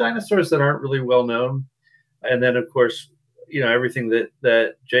dinosaurs, some dinosaurs that aren't really well known. And then, of course, everything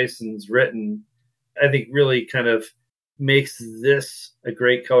that Jason's written, I think really kind of makes this a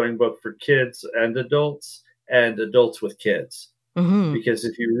great coloring book for kids and adults with kids. Mm-hmm. Because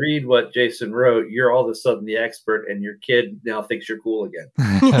if you read what Jason wrote, you're all of a sudden the expert and your kid now thinks you're cool again.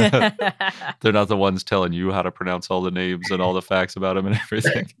 They're not the ones telling you how to pronounce all the names and all the facts about them and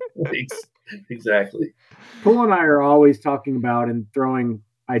everything. Exactly. Pool and I are always talking about and throwing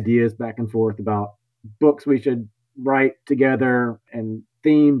ideas back and forth about books we should write together and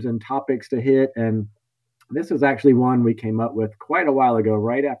themes and topics to hit. And this was actually one we came up with quite a while ago,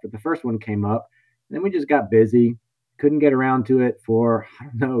 right after the first one came up. And then we just got busy, couldn't get around to it for,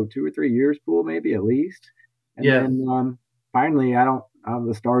 2 or 3 years, Pool, maybe at least. And then finally,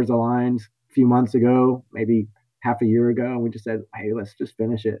 the stars aligned a few months ago, maybe half a year ago. And we just said, hey, let's just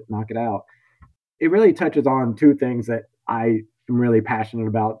finish it, knock it out. It really touches on two things that I am really passionate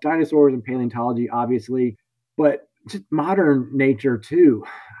about: dinosaurs and paleontology, obviously, but just modern nature too.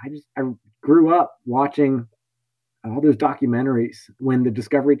 I grew up watching all those documentaries when the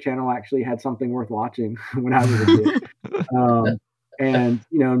Discovery Channel actually had something worth watching when I was a kid. And,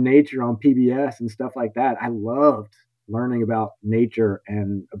 nature on PBS and stuff like that. I loved learning about nature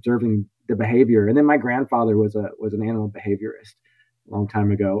and observing the behavior. And then my grandfather was an animal behaviorist a long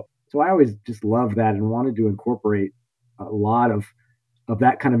time ago. So I always just loved that and wanted to incorporate a lot of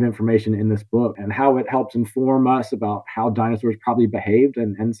that kind of information in this book and how it helps inform us about how dinosaurs probably behaved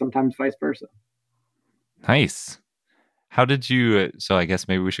and sometimes vice versa. Nice. How did you, so I guess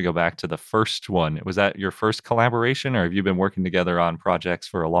maybe we should go back to the first one. Was that your first collaboration, or have you been working together on projects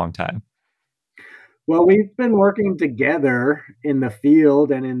for a long time? Well, we've been working together in the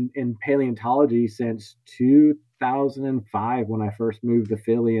field and in paleontology since 2005 when I first moved to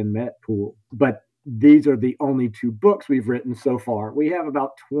Philly and met Pool. But these are the only 2 books we've written so far. We have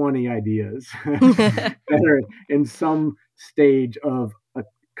about 20 ideas that are in some stage of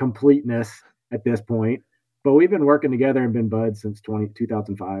completeness at this point. But we've been working together and been buds since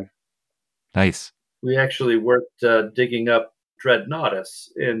 2005. Nice. We actually worked digging up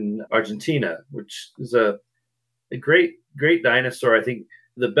Dreadnoughtus in Argentina, which is a great dinosaur. I think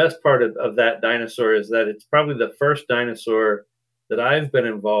the best part of that dinosaur is that it's probably the first dinosaur that I've been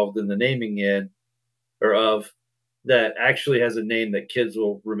involved in the naming of that actually has a name that kids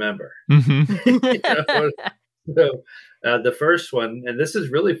will remember. Mm-hmm. So the first one, and this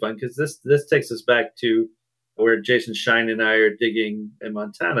is really fun because this takes us back to where Jason Shine and I are digging in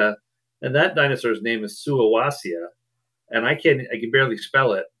Montana, and that dinosaur's name is Suawasia, and I can barely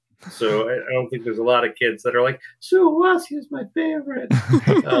spell it. So I don't think there's a lot of kids that are like, Suawasia is my favorite.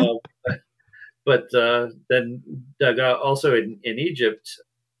 But then dug out also in Egypt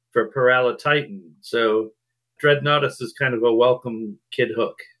for Paralotitan. So Dreadnoughtus is kind of a welcome kid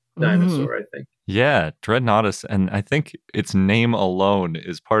hook dinosaur, I think. Yeah, Dreadnoughtus. And I think its name alone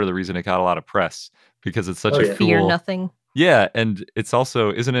is part of the reason it got a lot of press, because it's such a cool... Fear nothing. Yeah, and it's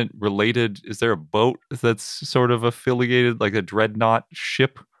also, isn't it related? Is there a boat that's sort of affiliated, like a dreadnought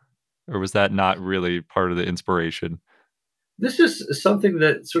ship? Or was that not really part of the inspiration? This is something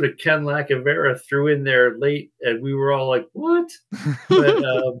that sort of Ken Lacavera threw in there late, and we were all like, what? But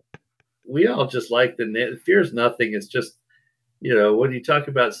we all just like the name. Fears Nothing is just, when you talk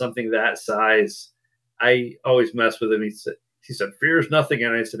about something that size, I always mess with him. He said, fears nothing.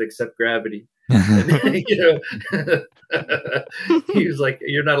 And I said, except gravity. And, he was like,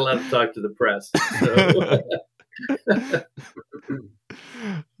 you're not allowed to talk to the press. So.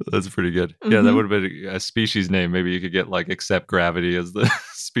 That's pretty good. Mm-hmm. Yeah, that would have been a species name. Maybe you could get like Accept Gravity as the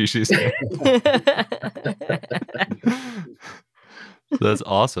species name. That's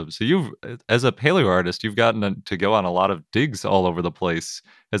awesome. So you've, as a paleo artist, you've gotten to go on a lot of digs all over the place.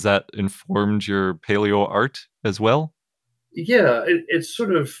 Has that informed your paleo art as well? Yeah, it's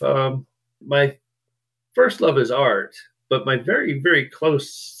sort of my first love is art, but my very, very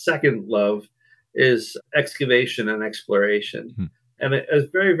close second love is excavation and exploration. Mm-hmm. And I was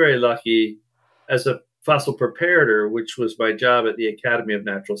very, very lucky as a fossil preparator, which was my job at the Academy of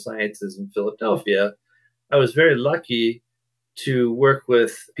Natural Sciences in Philadelphia. I was very lucky to work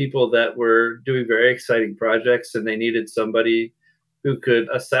with people that were doing very exciting projects, and they needed somebody who could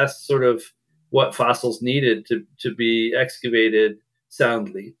assess sort of what fossils needed to be excavated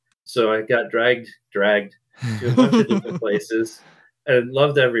soundly. So I got dragged to a bunch of different places and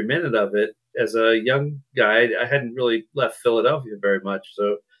loved every minute of it. As a young guy, I hadn't really left Philadelphia very much.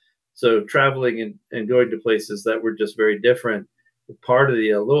 So So traveling and going to places that were just very different, part of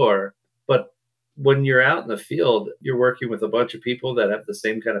the allure. But when you're out in the field, you're working with a bunch of people that have the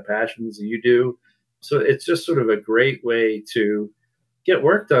same kind of passions you do. So it's just sort of a great way to get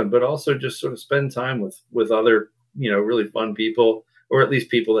work done, but also just sort of spend time with other, really fun people, or at least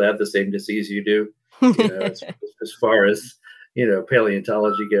people that have the same disease you do, as far as,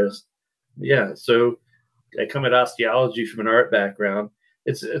 paleontology goes. Yeah. So I come at osteology from an art background.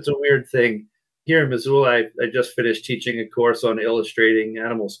 It's a weird thing. Here in Missoula, I just finished teaching a course on illustrating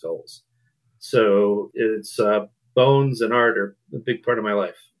animal skulls. So it's bones and art are a big part of my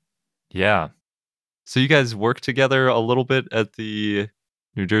life. Yeah. So you guys work together a little bit at the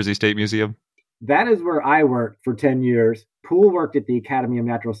New Jersey State Museum? That is where I worked for 10 years. Poole worked at the Academy of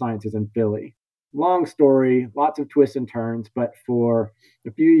Natural Sciences in Philly. Long story, lots of twists and turns, but for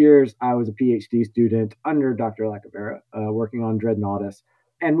a few years, I was a PhD student under Dr. Lacavera, working on Dreadnoughtus.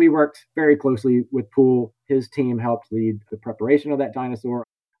 And we worked very closely with Poole. His team helped lead the preparation of that dinosaur.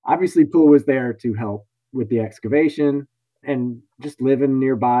 Obviously, Poole was there to help with the excavation, and just living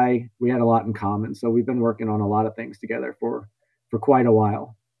nearby, we had a lot in common. So we've been working on a lot of things together for quite a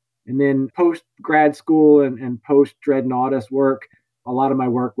while. And then post grad school and post Dreadnoughtus work, a lot of my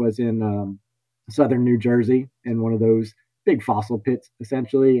work was in southern New Jersey in one of those big fossil pits,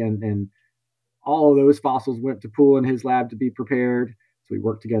 essentially. And all of those fossils went to Poole in his lab to be prepared. So we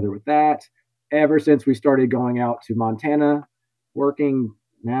worked together with that. Ever since we started going out to Montana, working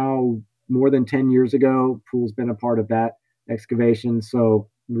now more than 10 years ago, Poole's been a part of that excavation. So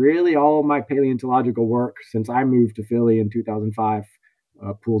really all of my paleontological work since I moved to Philly in 2005,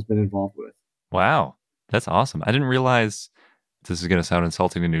 Poole's been involved with. Wow, that's awesome. I didn't realize, this is going to sound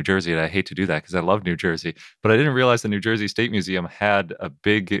insulting to New Jersey, and I hate to do that because I love New Jersey, but I didn't realize the New Jersey State Museum had a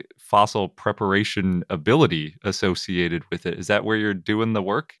big fossil preparation ability associated with it. Is that where you're doing the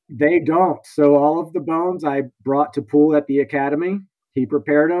work? They don't. So all of the bones I brought to Poole at the Academy. He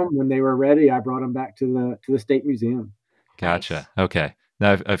prepared them. When they were ready, I brought them back to the State Museum. Gotcha. Nice. Okay.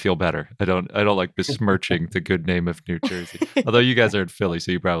 Now I feel better. I don't like besmirching the good name of New Jersey. Although you guys are in Philly,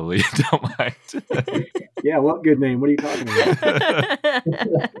 so you probably don't mind. Yeah, what good name? What are you talking about?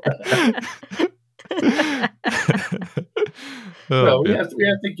 Well, we have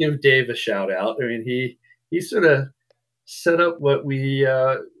to give Dave a shout out. I mean, he sort of set up what we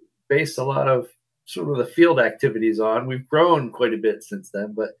base a lot of sort of the field activities on. We've grown quite a bit since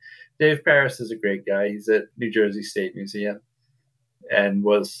then, but Dave Paris is a great guy. He's at New Jersey State Museum and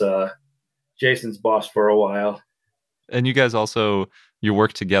was Jason's boss for a while. And you guys also, you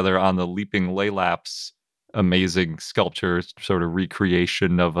work together on the Leaping Laelaps amazing sculpture, sort of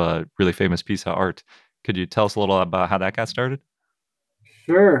recreation of a really famous piece of art. Could you tell us a little about how that got started?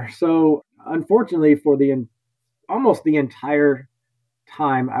 Sure. So unfortunately for almost the entire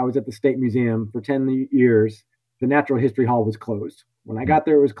time I was at the State Museum for 10 years, the Natural History Hall was closed. When I got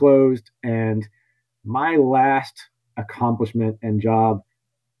there, it was closed. And my last accomplishment and job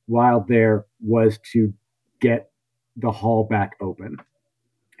while there was to get the hall back open.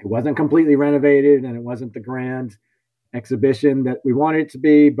 It wasn't completely renovated and it wasn't the grand exhibition that we wanted it to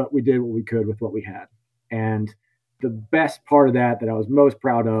be, but we did what we could with what we had. And the best part of that I was most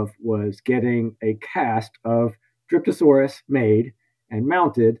proud of was getting a cast of Dryptosaurus made and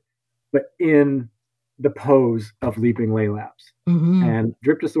mounted, but in the pose of Leaping Laelaps. Mm-hmm. And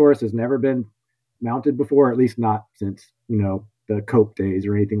Dryptosaurus has never been mounted before, at least not since, the Cope days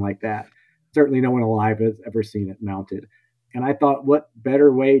or anything like that. Certainly no one alive has ever seen it mounted. And I thought, what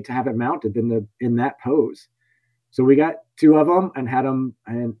better way to have it mounted than in that pose? So we got two of them and had them,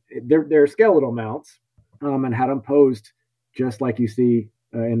 and they're skeletal mounts, and had them posed just like you see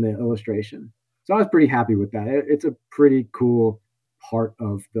in the illustration. So I was pretty happy with that. It's a pretty cool part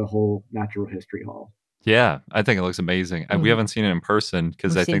of the whole Natural History Hall. Yeah, I think it looks amazing. Mm-hmm. We haven't seen it in person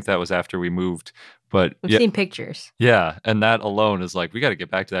because I think that was after we moved. But we've seen pictures. Yeah, and that alone is like, we got to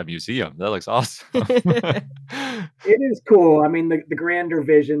get back to that museum. That looks awesome. It is cool. I mean, the grander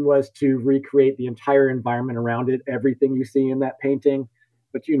vision was to recreate the entire environment around it, everything you see in that painting.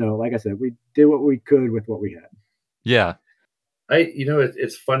 But, like I said, we did what we could with what we had. Yeah.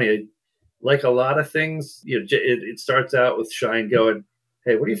 It's funny. Like a lot of things, it starts out with Shine going,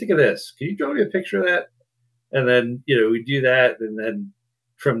 hey, what do you think of this? Can you draw me a picture of that? And then, we do that. And then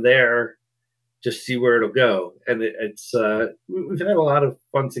from there, just see where it'll go. And we've had a lot of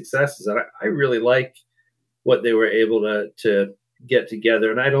fun successes. And I really like what they were able to get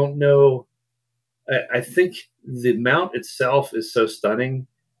together. And I don't know, I think the mount itself is so stunning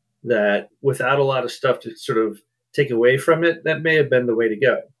that without a lot of stuff to sort of take away from it, that may have been the way to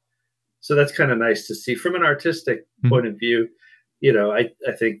go. So that's kind of nice to see from an artistic point of view. I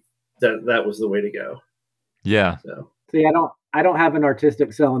think that was the way to go. Yeah. So See, I don't have an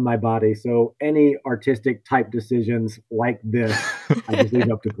artistic cell in my body, so any artistic type decisions like this, I just leave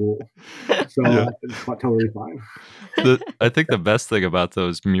up to Pool. So Yeah. it's totally fine. I think the best thing about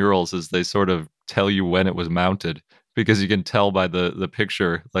those murals is they sort of tell you when it was mounted, because you can tell by the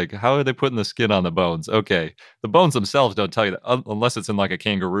picture, like, how are they putting the skin on the bones? Okay, the bones themselves don't tell you that, unless it's in like a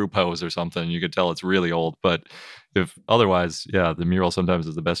kangaroo pose or something. You could tell it's really old, but if otherwise, yeah, the mural sometimes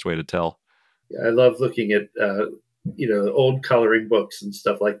is the best way to tell. I love looking at old coloring books and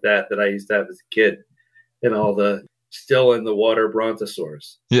stuff like that I used to have as a kid, and all the still in the water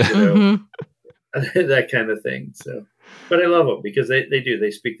brontosaurs. Yeah. That kind of thing. So, but I love them because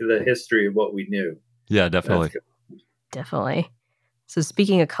they speak to the history of what we knew. Yeah, definitely. Definitely. So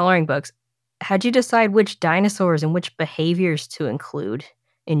speaking of coloring books, how'd you decide which dinosaurs and which behaviors to include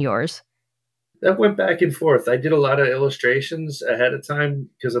in yours? That went back and forth. I did a lot of illustrations ahead of time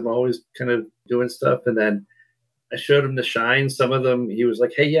because I'm always kind of doing stuff. And then I showed him the Shine. Some of them, he was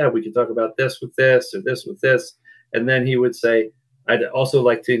like, hey, yeah, we can talk about this with this or this with this. And then he would say, I'd also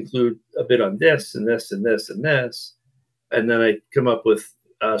like to include a bit on this and this and this and this. And then I come up with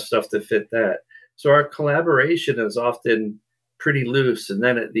stuff to fit that. So our collaboration is often pretty loose. And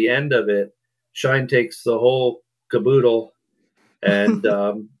then at the end of it, Shine takes the whole caboodle and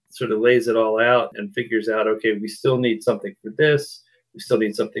sort of lays it all out and figures out, okay, we still need something for this. We still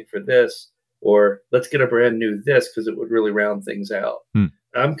need something for this. Or let's get a brand new this because it would really round things out.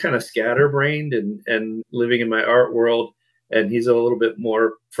 I'm kind of scatterbrained and living in my art world. And he's a little bit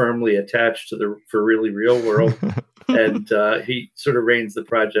more firmly attached to the for really real world. And he sort of reins the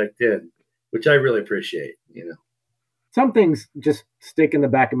project in, which I really appreciate, Some things just stick in the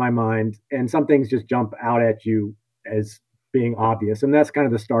back of my mind, and some things just jump out at you as being obvious. And that's kind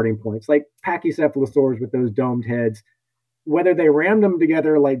of the starting points, like pachycephalosaurs with those domed heads. Whether they rammed them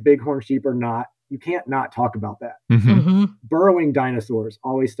together like bighorn sheep or not, you can't not talk about that. Burrowing dinosaurs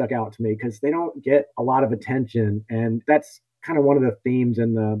always stuck out to me because they don't get a lot of attention. And that's kind of one of the themes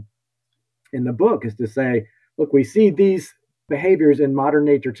in the book, is to say, look, we see these behaviors in modern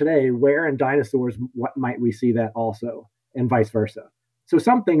nature today. Where in dinosaurs, what might we see that also, and vice versa? So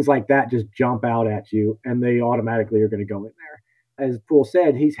some things like that just jump out at you and they automatically are going to go in there. As Poole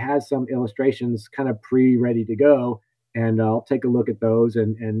said, he has some illustrations kind of ready to go, and I'll take a look at those,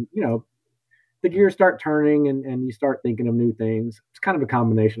 and the gears start turning and you start thinking of new things. It's kind of a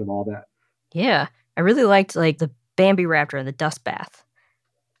combination of all that. Yeah. I really liked like the Bambi Raptor and the dust bath.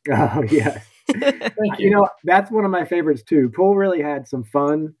 Oh, yes. That's one of my favorites too. Poole really had some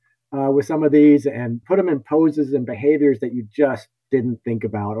fun with some of these and put them in poses and behaviors that you just didn't think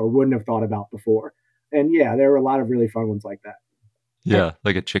about or wouldn't have thought about before. And yeah, there were a lot of really fun ones like that. Yeah,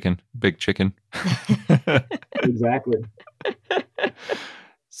 like a chicken, big chicken. Exactly.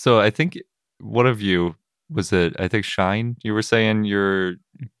 So I think one of you, was it, I think Shine, you were saying your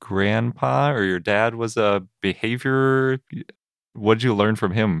grandpa or your dad was a behavior. What did you learn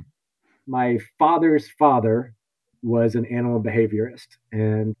from him? My father's father was an animal behaviorist,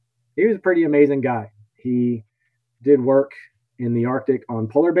 and he was a pretty amazing guy. He did work in the Arctic on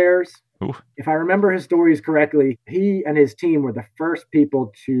polar bears. Ooh. If I remember his stories correctly, he and his team were the first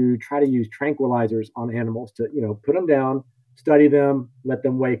people to try to use tranquilizers on animals to, put them down, study them, let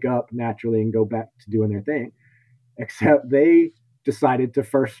them wake up naturally and go back to doing their thing. Except they decided to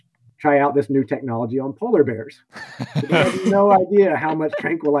first try out this new technology on polar bears. They had no idea how much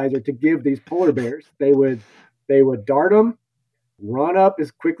tranquilizer to give these polar bears. They would dart them, run up as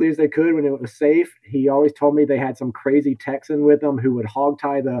quickly as they could when it was safe. He always told me they had some crazy Texan with them who would hog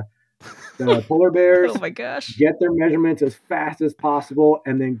tie the polar bears. Oh my gosh. Get their measurements as fast as possible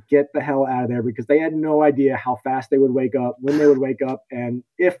and then get the hell out of there, because they had no idea how fast they would wake up, when they would wake up, and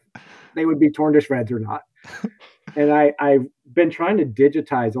if they would be torn to shreds or not. And I've been trying to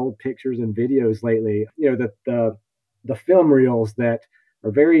digitize old pictures and videos lately, the film reels that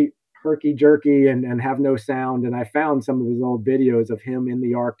are very herky-jerky and have no sound. And I found some of his old videos of him in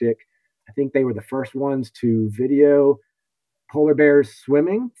the Arctic. I think they were the first ones to video polar bears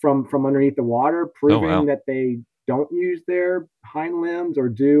swimming from underneath the water, proving that they don't use their hind limbs, or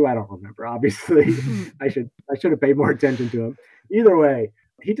do. I don't remember. Obviously, I should have paid more attention to him. Either way,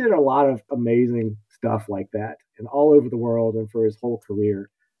 he did a lot of amazing stuff like that, and all over the world and for his whole career.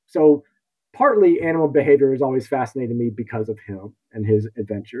 So partly animal behavior has always fascinated me because of him and his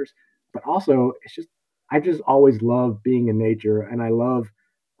adventures, but also I just always love being in nature, and I love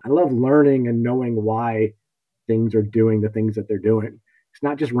learning and knowing why things are doing the things that they're doing. It's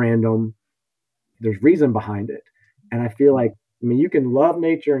not just random. There's reason behind it. And I feel like, you can love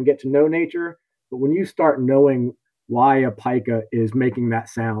nature and get to know nature, but when you start knowing why a pika is making that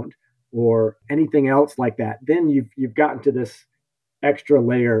sound, or anything else like that, then you've gotten to this extra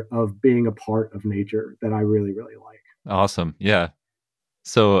layer of being a part of nature that I really, really like. Awesome. Yeah.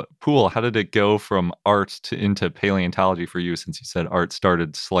 So, Pool, how did it go from art to into paleontology for you, since you said art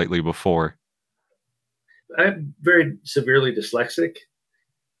started slightly before? I'm very severely dyslexic.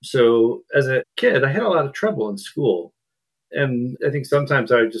 So as a kid, I had a lot of trouble in school. And I think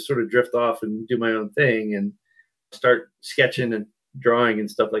sometimes I would just sort of drift off and do my own thing and start sketching and drawing and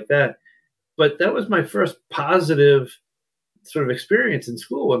stuff like that. But that was my first positive sort of experience in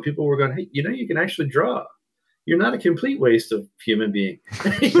school, when people were going, hey, you can actually draw. You're not a complete waste of human being,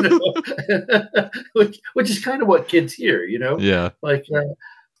 which is kind of what kids hear, Yeah. Like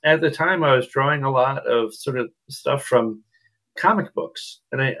at the time I was drawing a lot of sort of stuff from comic books.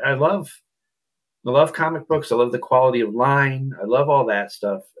 And I love comic books. I love the quality of line. I love all that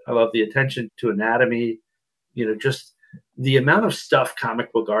stuff. I love the attention to anatomy, just the amount of stuff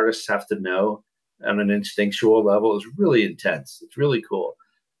comic book artists have to know on an instinctual level is really intense. It's really cool.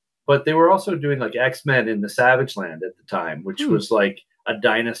 But they were also doing like X-Men in the Savage Land at the time, which was like a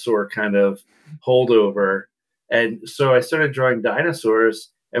dinosaur kind of holdover. And so I started drawing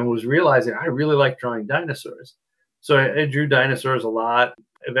dinosaurs and was realizing I really like drawing dinosaurs. So I drew dinosaurs a lot.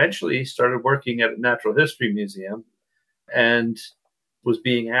 Eventually started working at a natural history museum and was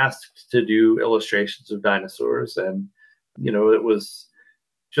being asked to do illustrations of dinosaurs. And, it was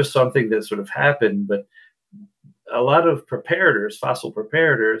just something that sort of happened. But a lot of preparators, fossil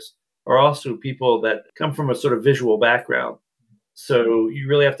preparators, are also people that come from a sort of visual background. So you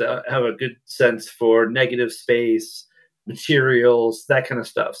really have to have a good sense for negative space, materials, that kind of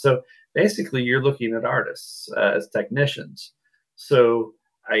stuff. So basically, you're looking at artists as technicians. So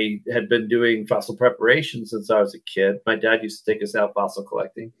I had been doing fossil preparation since I was a kid. My dad used to take us out fossil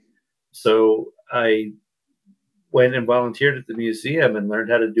collecting. So I went and volunteered at the museum and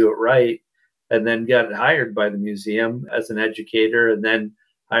learned how to do it right, and then got hired by the museum as an educator, and then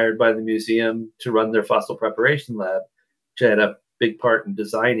hired by the museum to run their fossil preparation lab, which I had a big part in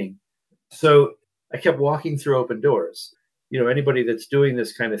designing. So I kept walking through open doors. Anybody that's doing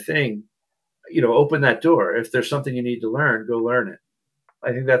this kind of thing, open that door. If there's something you need to learn, go learn it.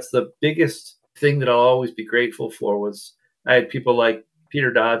 I think that's the biggest thing that I'll always be grateful for. Was I had people like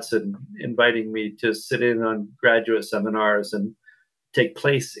Peter Dodson inviting me to sit in on graduate seminars and take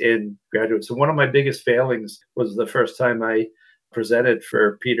place in graduate. So one of my biggest failings was the first time I presented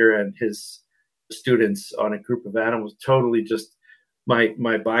for Peter and his students on a group of animals. Totally just my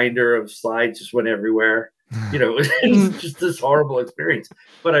binder of slides just went everywhere. It was just this horrible experience.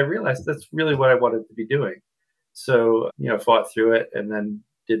 But I realized that's really what I wanted to be doing. So, fought through it and then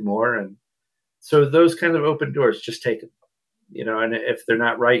did more. And so those kind of open doors, just take them, and if they're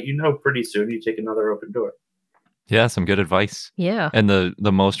not right, pretty soon you take another open door. Yeah, some good advice. Yeah. And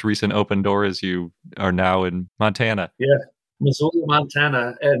the most recent open door is you are now in Montana. Yeah, Missoula,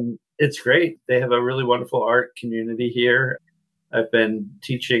 Montana. And it's great. They have a really wonderful art community here. I've been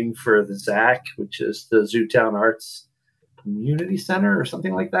teaching for the ZAC, which is the Zootown Arts Community Center or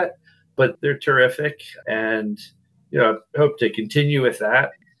something like that. But they're terrific. And, I hope to continue with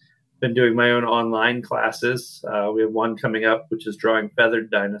that. Been doing my own online classes. We have one coming up, which is drawing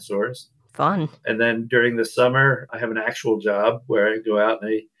feathered dinosaurs. Fun. And then during the summer, I have an actual job where I go out and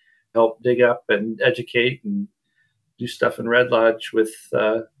I help dig up and educate and do stuff in Red Lodge with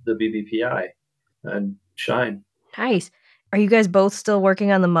the BBPI and Shine. Nice. Are you guys both still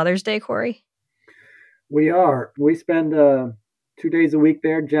working on the Mother's Day, Corey? We are. We spend 2 days a week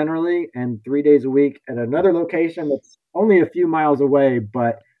there generally, and 3 days a week at another location that's only a few miles away,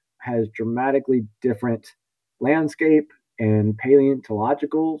 but has dramatically different landscape and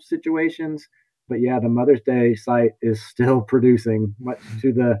paleontological situations. But yeah, the Mother's Day site is still producing, much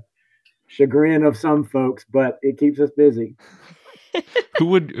to the chagrin of some folks, but it keeps us busy. Who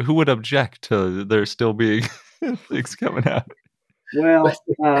would object to there still being things coming out? Well,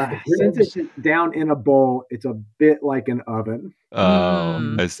 since it's down in a bowl, it's a bit like an oven.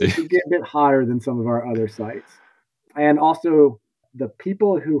 Oh, I see. It can get a bit hotter than some of our other sites. And also, the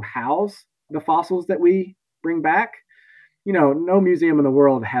people who house the fossils that we bring back, no museum in the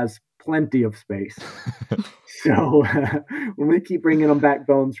world has plenty of space. So when we keep bringing them back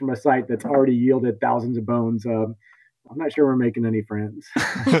bones from a site that's already yielded thousands of bones, I'm not sure we're making any friends.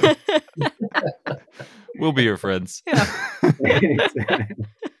 We'll be your friends. Yeah.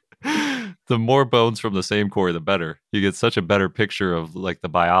 The more bones from the same core, the better. You get such a better picture of like the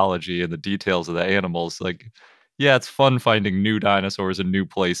biology and the details of the animals. Like Yeah, it's fun finding new dinosaurs in new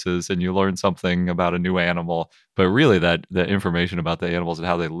places, and you learn something about a new animal. But really, that the information about the animals and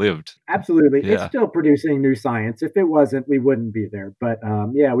how they lived. Absolutely. It's Yeah. still producing new science. If it wasn't, we wouldn't be there. But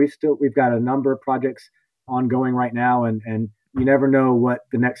yeah, we've got a number of projects ongoing right now, and you never know what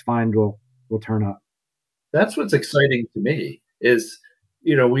the next find will turn up. That's what's exciting to me is,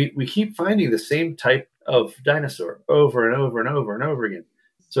 we keep finding the same type of dinosaur over and over and over and over again.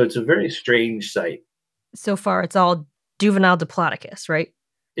 So it's a very strange sight. So far, it's all juvenile Diplodocus, right?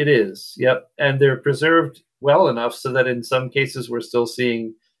 It is, yep. And they're preserved well enough so that in some cases we're still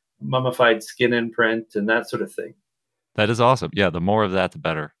seeing mummified skin imprint and that sort of thing. That is awesome. Yeah, the more of that, the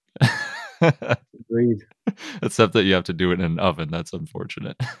better. Agreed. Except that you have to do it in an oven. That's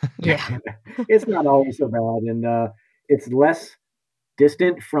unfortunate. Yeah. It's not always so bad, and it's less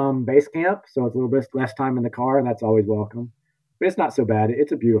distant from base camp, so it's a little bit less time in the car, and that's always welcome. But it's not so bad.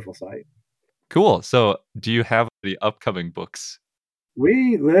 It's a beautiful site. Cool. So, do you have the upcoming books?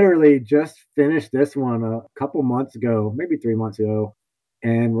 We literally just finished this one a couple months ago, maybe 3 months ago,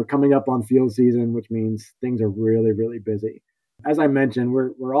 and we're coming up on field season, which means things are really, really busy. As I mentioned,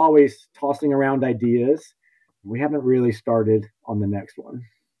 we're always tossing around ideas. We haven't really started on the next one.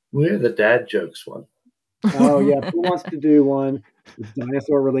 We're the dad jokes one. Oh yeah, who wants to do one?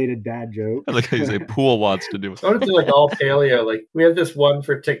 Dinosaur-related dad joke. I like how you say Pool wants to do it. I want to do like all paleo. Like we have this one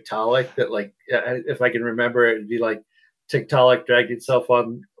for Tiktaalik that, like, if I can remember it, it'd be like Tiktaalik dragged itself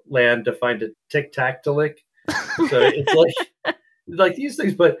on land to find a tic tac to lick. So it's like these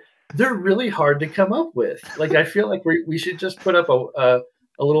things, but they're really hard to come up with. Like I feel like we should just put up a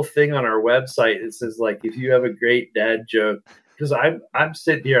little thing on our website. It says like, if you have a great dad joke, because I'm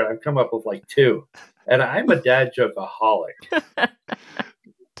sitting here and I've come up with like 2. And I'm a dad jokeaholic.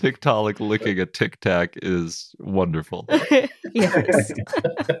 Tiktaalik licking a tic tac is wonderful. Yes.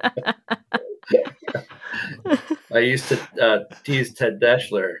 I used to tease Ted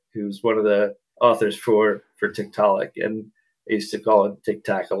Deschler, who's one of the authors for Tiktaalik, and I used to call him Tic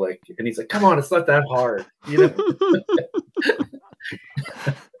Tac a lick. And he's like, "Come on, it's not that hard,"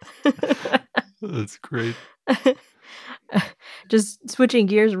 That's great. Just switching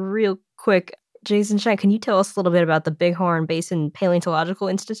gears real quick. Jason Schein, can you tell us a little bit about the Bighorn Basin Paleontological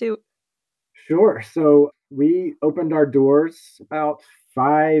Institute? Sure. So we opened our doors about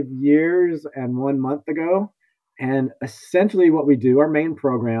 5 years and 1 month ago. And essentially what we do, our main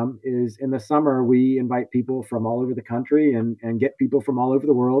program is in the summer, we invite people from all over the country and get people from all over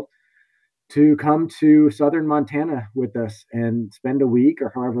the world to come to southern Montana with us and spend a week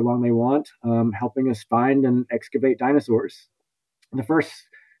or however long they want, helping us find and excavate dinosaurs. The first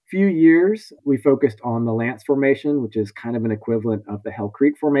few years, we focused on the Lance Formation, which is kind of an equivalent of the Hell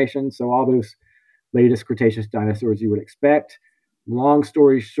Creek Formation. So all those latest Cretaceous dinosaurs you would expect. Long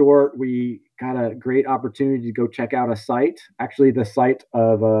story short, we got a great opportunity to go check out a site, actually the site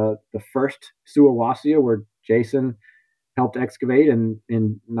of the first Suawasia, where Jason helped excavate in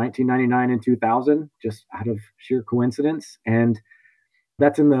 1999 and 2000, just out of sheer coincidence. And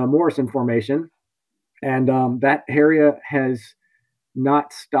that's in the Morrison Formation. And that area has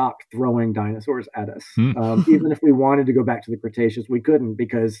not stopped throwing dinosaurs at us. Even if we wanted to go back to the Cretaceous, we couldn't,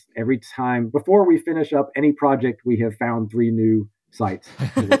 because every time before we finish up any project, we have found 3 new sites.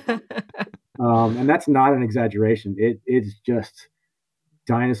 And that's not an exaggeration. It's just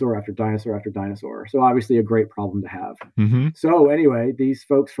dinosaur after dinosaur after dinosaur. So obviously a great problem to have. Mm-hmm. So anyway, these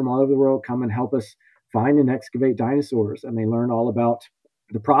folks from all over the world come and help us find and excavate dinosaurs, and they learn all about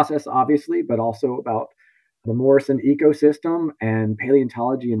the process, obviously, but also about the Morrison ecosystem and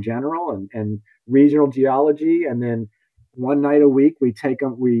paleontology in general, and regional geology. And then one night a week, we take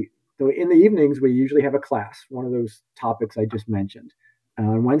them. So in the evenings, we usually have a class, one of those topics I just mentioned.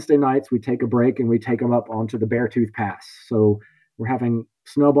 On Wednesday nights, we take a break and we take them up onto the Beartooth Pass. So we're having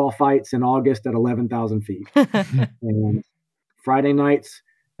snowball fights in August at 11,000 feet. And Friday nights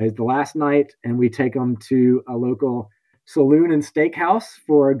is the last night, and we take them to a local saloon and steakhouse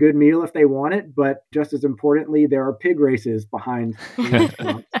for a good meal if they want it. But just as importantly, there are pig races behind the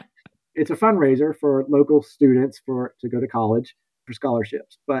restaurant. It's a fundraiser for local students to go to college for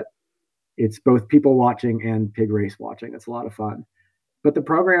scholarships, but it's both people watching and pig race watching. It's a lot of fun. But the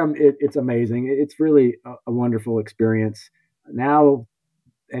program, it's amazing. It's really a wonderful experience. Now,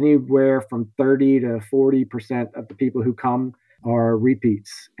 anywhere from 30 to 40% of the people who come are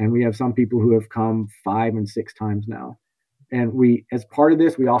repeats. And we have some people who have come 5 and 6 times now. And we, as part of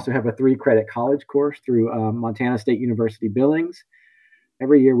this, we also have a 3-credit college course through Montana State University Billings.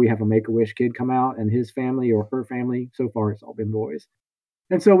 Every year we have a Make-A-Wish kid come out and his family or her family. So far, it's all been boys.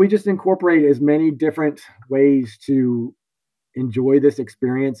 And so we just incorporate as many different ways to enjoy this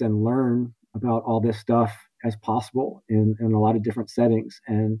experience and learn about all this stuff as possible in a lot of different settings.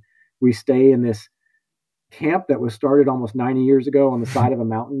 And we stay in this camp that was started almost 90 years ago on the side of a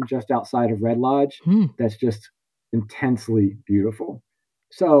mountain just outside of Red Lodge. That's just intensely beautiful.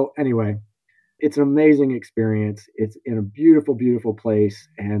 So anyway, it's an amazing experience. It's in a beautiful, beautiful place.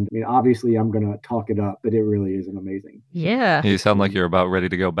 And I mean, obviously I'm going to talk it up, but it really is an amazing. Yeah. You sound like you're about ready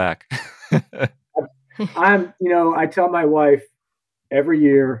to go back. I tell my wife every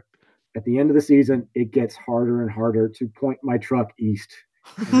year at the end of the season, it gets harder and harder to point my truck east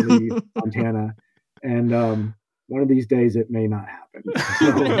and leave Montana. And one of these days it may not happen.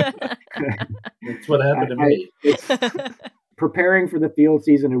 So, that's what happened to me. Preparing for the field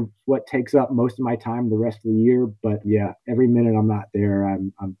season is what takes up most of my time the rest of the year. But yeah, every minute I'm not there,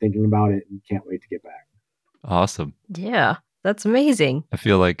 I'm thinking about it and can't wait to get back. Awesome. Yeah, that's amazing. I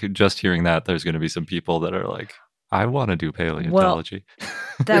feel like just hearing that, there's going to be some people that are like, I want to do paleontology. Well,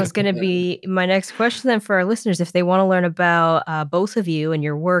 that was going to be my next question then for our listeners. If they want to learn about both of you and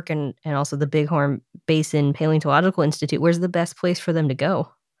your work and also the Bighorn Basin Paleontological Institute, where's the best place for them to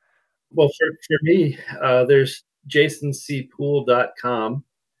go? Well, for me, there's jasoncpool.com.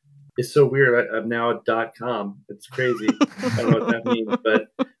 It's so weird. I'm now at .com. It's crazy. I don't know what that means, but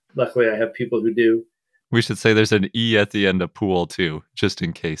luckily I have people who do. We should say there's an E at the end of pool too, just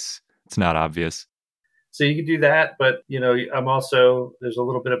in case it's not obvious. So you can do that, but I'm also, there's a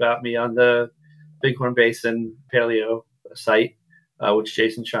little bit about me on the Bighorn Basin Paleo site, which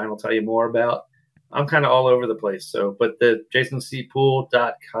Jason Shine will tell you more about. I'm kind of all over the place. So, but the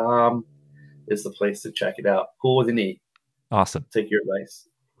jasoncpool.com is the place to check it out. Pool with an E. Awesome. Take your advice.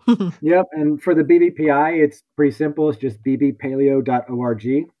 Yep. And for the BBPI, it's pretty simple. It's just bbpaleo.org.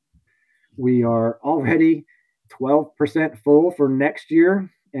 We are already 12% full for next year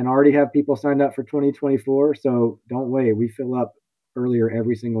and already have people signed up for 2024. So don't wait. We fill up earlier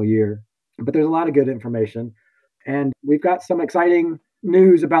every single year. But there's a lot of good information. And we've got some exciting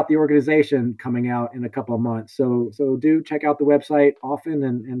news about the organization coming out in a couple of months. So do check out the website often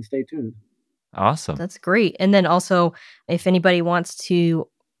and stay tuned. Awesome. That's great. And then also, if anybody wants to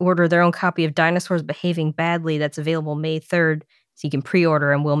order their own copy of Dinosaurs Behaving Badly, that's available May 3rd. So you can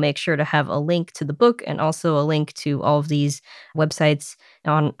pre-order, and we'll make sure to have a link to the book and also a link to all of these websites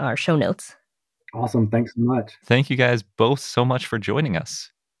on our show notes. Awesome. Thanks so much. Thank you guys both so much for joining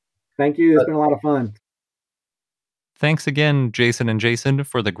us. Thank you. It's been a lot of fun. Thanks again, Jason and Jason,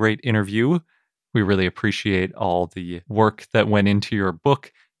 for the great interview. We really appreciate all the work that went into your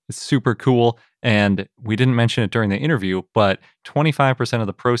book. It's super cool. And we didn't mention it during the interview, but 25% of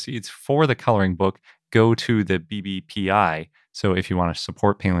the proceeds for the coloring book go to the BBPI. So if you want to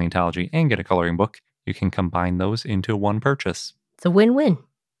support paleontology and get a coloring book, you can combine those into one purchase. It's a win-win.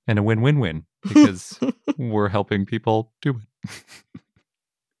 And a win-win-win because we're helping people do it.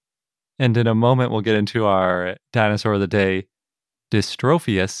 And in a moment, we'll get into our dinosaur of the day,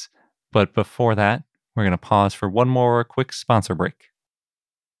 Dystrophius. But before that, we're going to pause for one more quick sponsor break.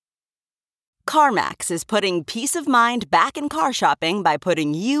 CarMax is putting peace of mind back in car shopping by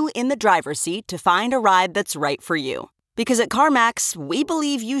putting you in the driver's seat to find a ride that's right for you. Because at CarMax, we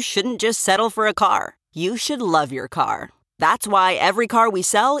believe you shouldn't just settle for a car. You should love your car. That's why every car we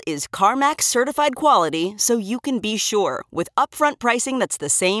sell is CarMax certified quality, so you can be sure with upfront pricing that's the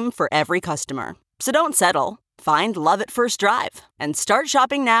same for every customer. So don't settle. Find love at first drive and start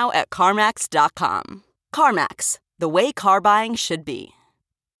shopping now at CarMax.com. CarMax, the way car buying should be.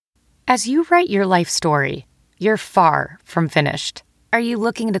 As you write your life story, you're far from finished. Are you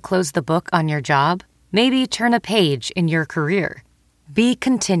looking to close the book on your job? Maybe turn a page in your career? Be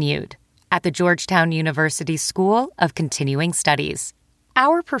continued at the Georgetown University School of Continuing Studies.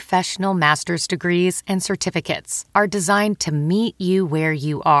 Our professional master's degrees and certificates are designed to meet you where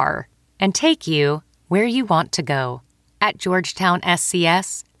you are and take you where you want to go. At Georgetown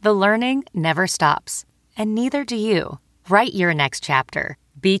SCS, the learning never stops, and neither do you. Write your next chapter.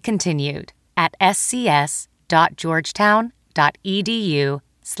 Be continued at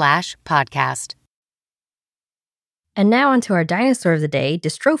scs.georgetown.edu/podcast. And now onto our dinosaur of the day,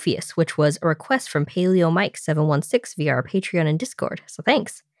 Dystrophius, which was a request from Paleo Mike 716 via our Patreon and Discord. So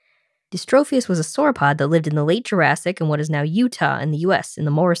thanks. Dystrophius was a sauropod that lived in the late Jurassic in what is now Utah in the US in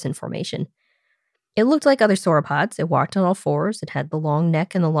the Morrison Formation. It looked like other sauropods. It walked on all fours. It had the long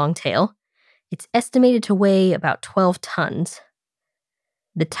neck and the long tail. It's estimated to weigh about 12 tons.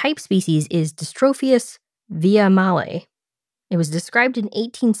 The type species is Dystrophius viamale. It was described in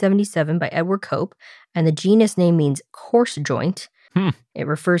 1877 by Edward Cope, and the genus name means coarse joint. It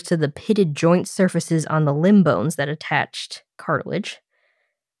refers to the pitted joint surfaces on the limb bones that attached cartilage.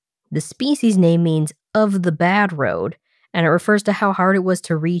 The species name means of the bad road, and it refers to how hard it was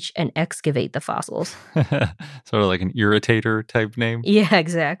to reach and excavate the fossils. Sort of like an irritator type name. Yeah,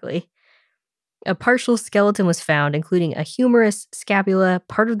 exactly. A partial skeleton was found, including a humerus, scapula,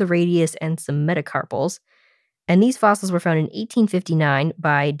 part of the radius, and some metacarpals. And these fossils were found in 1859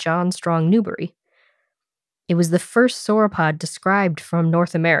 by John Strong Newbery. It was the first sauropod described from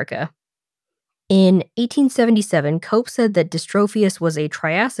North America. In 1877, Cope said that Dystrophius was a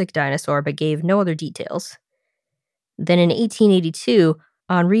Triassic dinosaur but gave no other details. Then in 1882,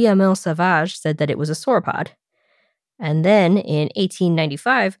 Henri Emile Savage said that it was a sauropod. And then in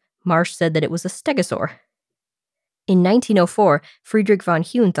 1895, Marsh said that it was a stegosaur. In 1904, Friedrich von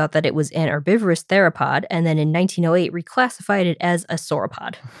Huene thought that it was an herbivorous theropod, and then in 1908 reclassified it as a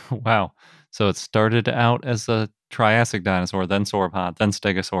sauropod. Wow. So it started out as a Triassic dinosaur, then sauropod, then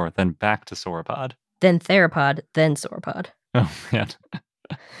stegosaur, then back to sauropod. Then theropod, then sauropod. Oh, man.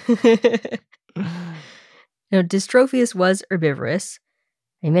 Now, Dystrophius was herbivorous.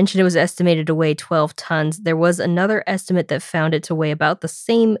 I mentioned it was estimated to weigh 12 tons. There was another estimate that found it to weigh about the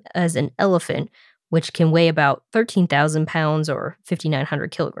same as an elephant, which can weigh about 13,000 pounds or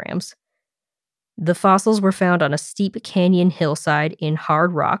 5,900 kilograms. The fossils were found on a steep canyon hillside in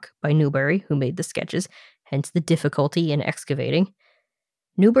hard rock by Newbery, who made the sketches, hence the difficulty in excavating.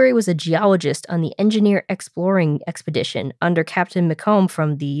 Newbery was a geologist on the Engineer Exploring Expedition under Captain McComb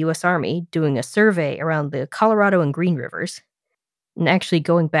from the U.S. Army, doing a survey around the Colorado and Green Rivers. And actually,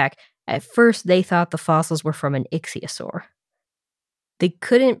 going back, at first they thought the fossils were from an ichthyosaur. They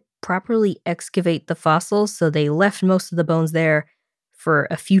couldn't properly excavate the fossils, so they left most of the bones there for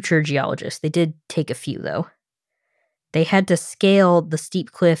a future geologist. They did take a few, though. They had to scale the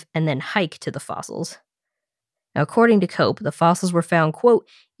steep cliff and then hike to the fossils. Now, according to Cope, the fossils were found, quote,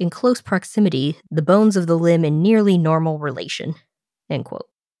 in close proximity, the bones of the limb in nearly normal relation, end quote.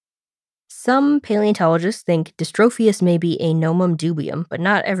 Some paleontologists think Dystrophius may be a nomum dubium, but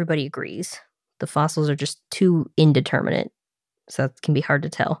not everybody agrees. The fossils are just too indeterminate, so that can be hard to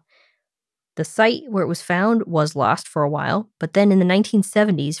tell. The site where it was found was lost for a while, but then in the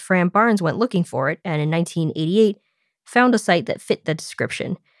 1970s, Fran Barnes went looking for it, and in 1988, found a site that fit the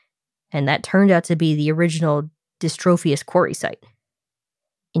description, and that turned out to be the original Dystrophius quarry site.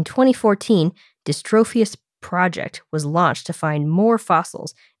 In 2014, Dystrophius Project was launched to find more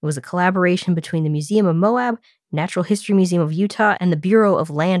fossils. It was a collaboration between the Museum of Moab, Natural History Museum of Utah, and the Bureau of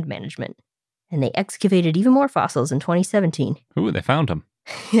Land Management. And they excavated even more fossils in 2017. Ooh, they found them.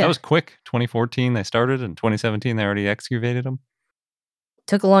 Yeah. That was quick. 2014 they started, and 2017 they already excavated them.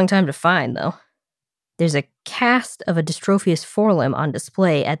 Took a long time to find, though. There's a cast of a Dystrophius forelimb on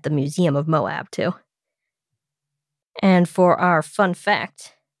display at the Museum of Moab, too. And for our fun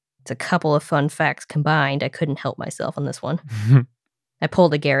fact, it's a couple of fun facts combined. I couldn't help myself on this one. I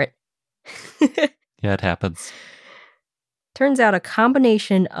pulled a Garrett. Yeah, it happens. Turns out a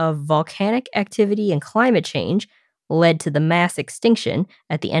combination of volcanic activity and climate change led to the mass extinction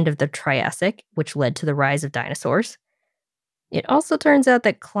at the end of the Triassic, which led to the rise of dinosaurs. It also turns out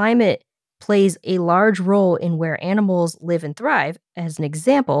that climate plays a large role in where animals live and thrive. As an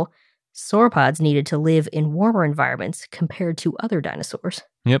example, sauropods needed to live in warmer environments compared to other dinosaurs.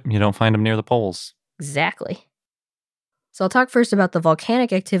 Yep, you don't find them near the poles. Exactly. So I'll talk first about the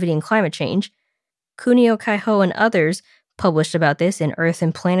volcanic activity and climate change. Kunio Kaiho and others published about this in Earth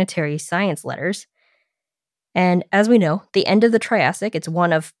and Planetary Science Letters. And as we know, the end of the Triassic, it's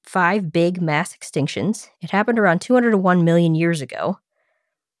one of 5 big mass extinctions. It happened around 201 million years ago.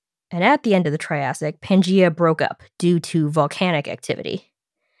 And at the end of the Triassic, Pangaea broke up due to volcanic activity.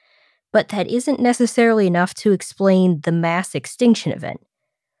 But that isn't necessarily enough to explain the mass extinction event.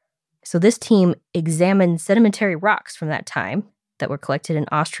 So this team examined sedimentary rocks from that time that were collected in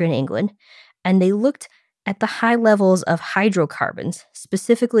Austria and England, and they looked at the high levels of hydrocarbons,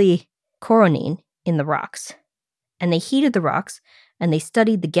 specifically coronine, in the rocks. And they heated the rocks, and they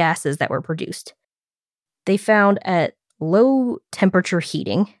studied the gases that were produced. They found at low temperature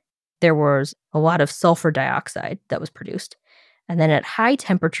heating, there was a lot of sulfur dioxide that was produced. And then at high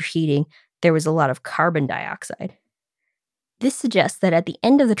temperature heating, there was a lot of carbon dioxide. This suggests that at the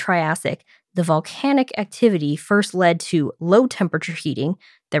end of the Triassic, the volcanic activity first led to low temperature heating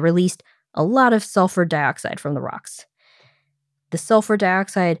that released a lot of sulfur dioxide from the rocks. The sulfur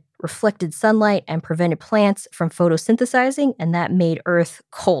dioxide reflected sunlight and prevented plants from photosynthesizing, and that made Earth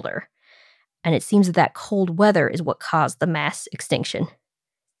colder. And it seems that cold weather is what caused the mass extinction.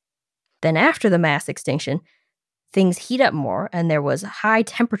 Then after the mass extinction, things heat up more, and there was high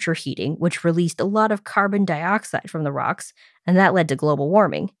temperature heating, which released a lot of carbon dioxide from the rocks, and that led to global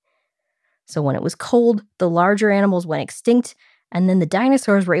warming. So when it was cold, the larger animals went extinct, And then the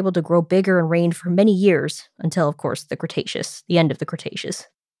dinosaurs were able to grow bigger and reign for many years until, of course, the Cretaceous, the end of the Cretaceous.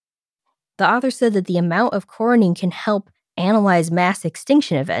 The author said that the amount of chronin can help analyze mass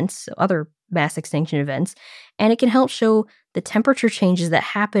extinction events, so other mass extinction events, and it can help show the temperature changes that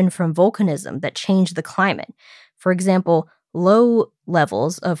happen from volcanism that change the climate. For example, low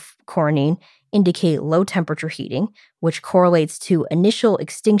levels of chronin indicate low temperature heating, which correlates to initial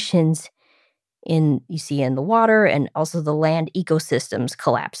extinctions you see in the water and also the land ecosystems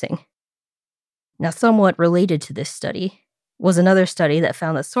collapsing. Now, somewhat related to this study was another study that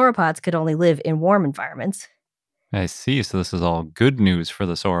found that sauropods could only live in warm environments. I see. So this is all good news for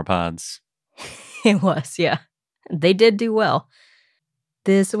the sauropods. It was, yeah. They did do well.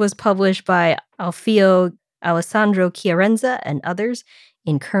 This was published by Alfio Alessandro Chiarenza and others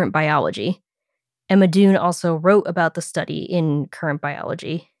in Current Biology. Emma Doon also wrote about the study in Current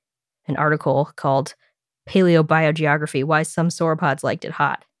Biology, an article called Paleobiogeography, Why Some Sauropods Liked It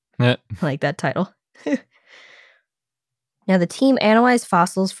Hot. I like that title. Now, the team analyzed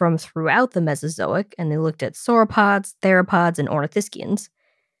fossils from throughout the Mesozoic, and they looked at sauropods, theropods, and ornithischians.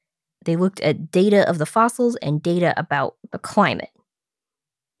 They looked at data of the fossils and data about the climate.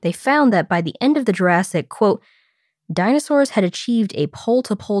 They found that by the end of the Jurassic, quote, dinosaurs had achieved a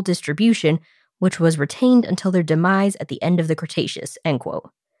pole-to-pole distribution, which was retained until their demise at the end of the Cretaceous, end quote.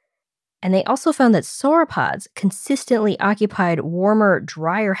 And they also found that sauropods consistently occupied warmer,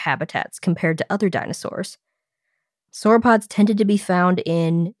 drier habitats compared to other dinosaurs. Sauropods tended to be found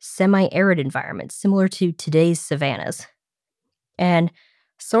in semi-arid environments, similar to today's savannas. And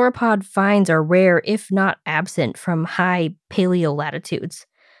sauropod finds are rare, if not absent, from high paleolatitudes.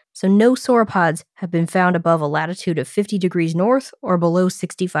 So no sauropods have been found above a latitude of 50 degrees north or below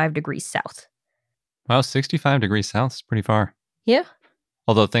 65 degrees south. Wow, 65 degrees south is pretty far. Yeah.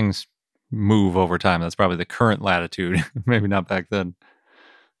 Although things move over time. That's probably the current latitude. Maybe not back then.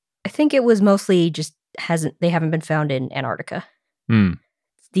 I think it was mostly just they haven't been found in Antarctica.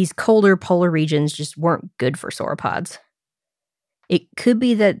 These colder polar regions just weren't good for sauropods. It could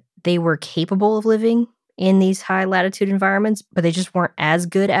be that they were capable of living in these high latitude environments, but they just weren't as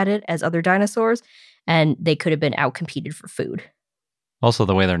good at it as other dinosaurs, and they could have been outcompeted for food. Also,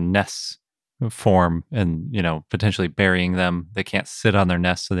 the way their nests form and, potentially burying them, they can't sit on their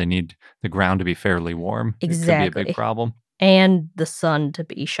nests, so they need the ground to be fairly warm. Exactly. It could be a big problem. And the sun to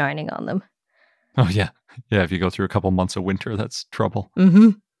be shining on them. Oh, yeah. Yeah, if you go through a couple months of winter, that's trouble.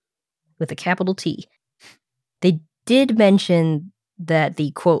 Mm-hmm. With a capital T. They did mention that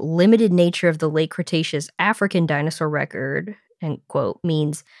the, quote, limited nature of the late Cretaceous African dinosaur record, end quote,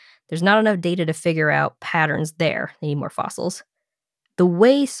 means there's not enough data to figure out patterns there. They need more fossils. The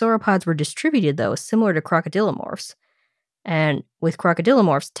way sauropods were distributed, though, is similar to crocodilomorphs. And with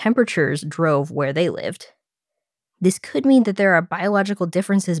crocodilomorphs, temperatures drove where they lived. This could mean that there are biological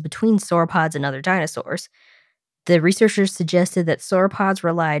differences between sauropods and other dinosaurs. The researchers suggested that sauropods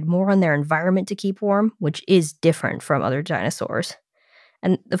relied more on their environment to keep warm, which is different from other dinosaurs.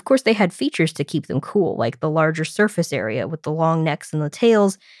 And of course, they had features to keep them cool, like the larger surface area with the long necks and the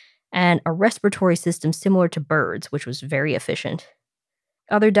tails, and a respiratory system similar to birds, which was very efficient.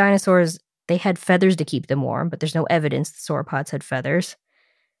 Other dinosaurs, they had feathers to keep them warm, but there's no evidence that sauropods had feathers.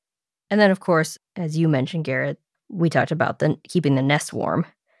 And then, of course, as you mentioned, Garrett, we talked about keeping the nests warm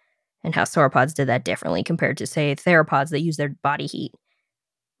and how sauropods did that differently compared to, say, theropods that use their body heat.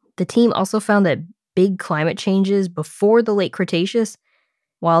 The team also found that big climate changes before the late Cretaceous,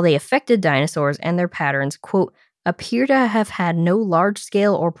 while they affected dinosaurs and their patterns, quote, appear to have had no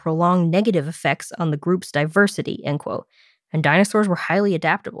large-scale or prolonged negative effects on the group's diversity, end quote. And dinosaurs were highly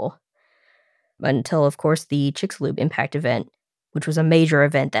adaptable. Until, of course, the Chicxulub impact event, which was a major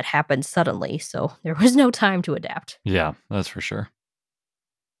event that happened suddenly, so there was no time to adapt. Yeah, that's for sure.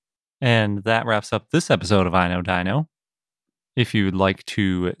 And that wraps up this episode of I Know Dino. If you'd like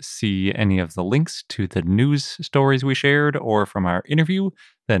to see any of the links to the news stories we shared or from our interview,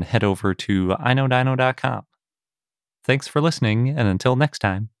 then head over to iknowdino.com. Thanks for listening, and until next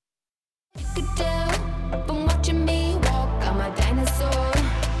time.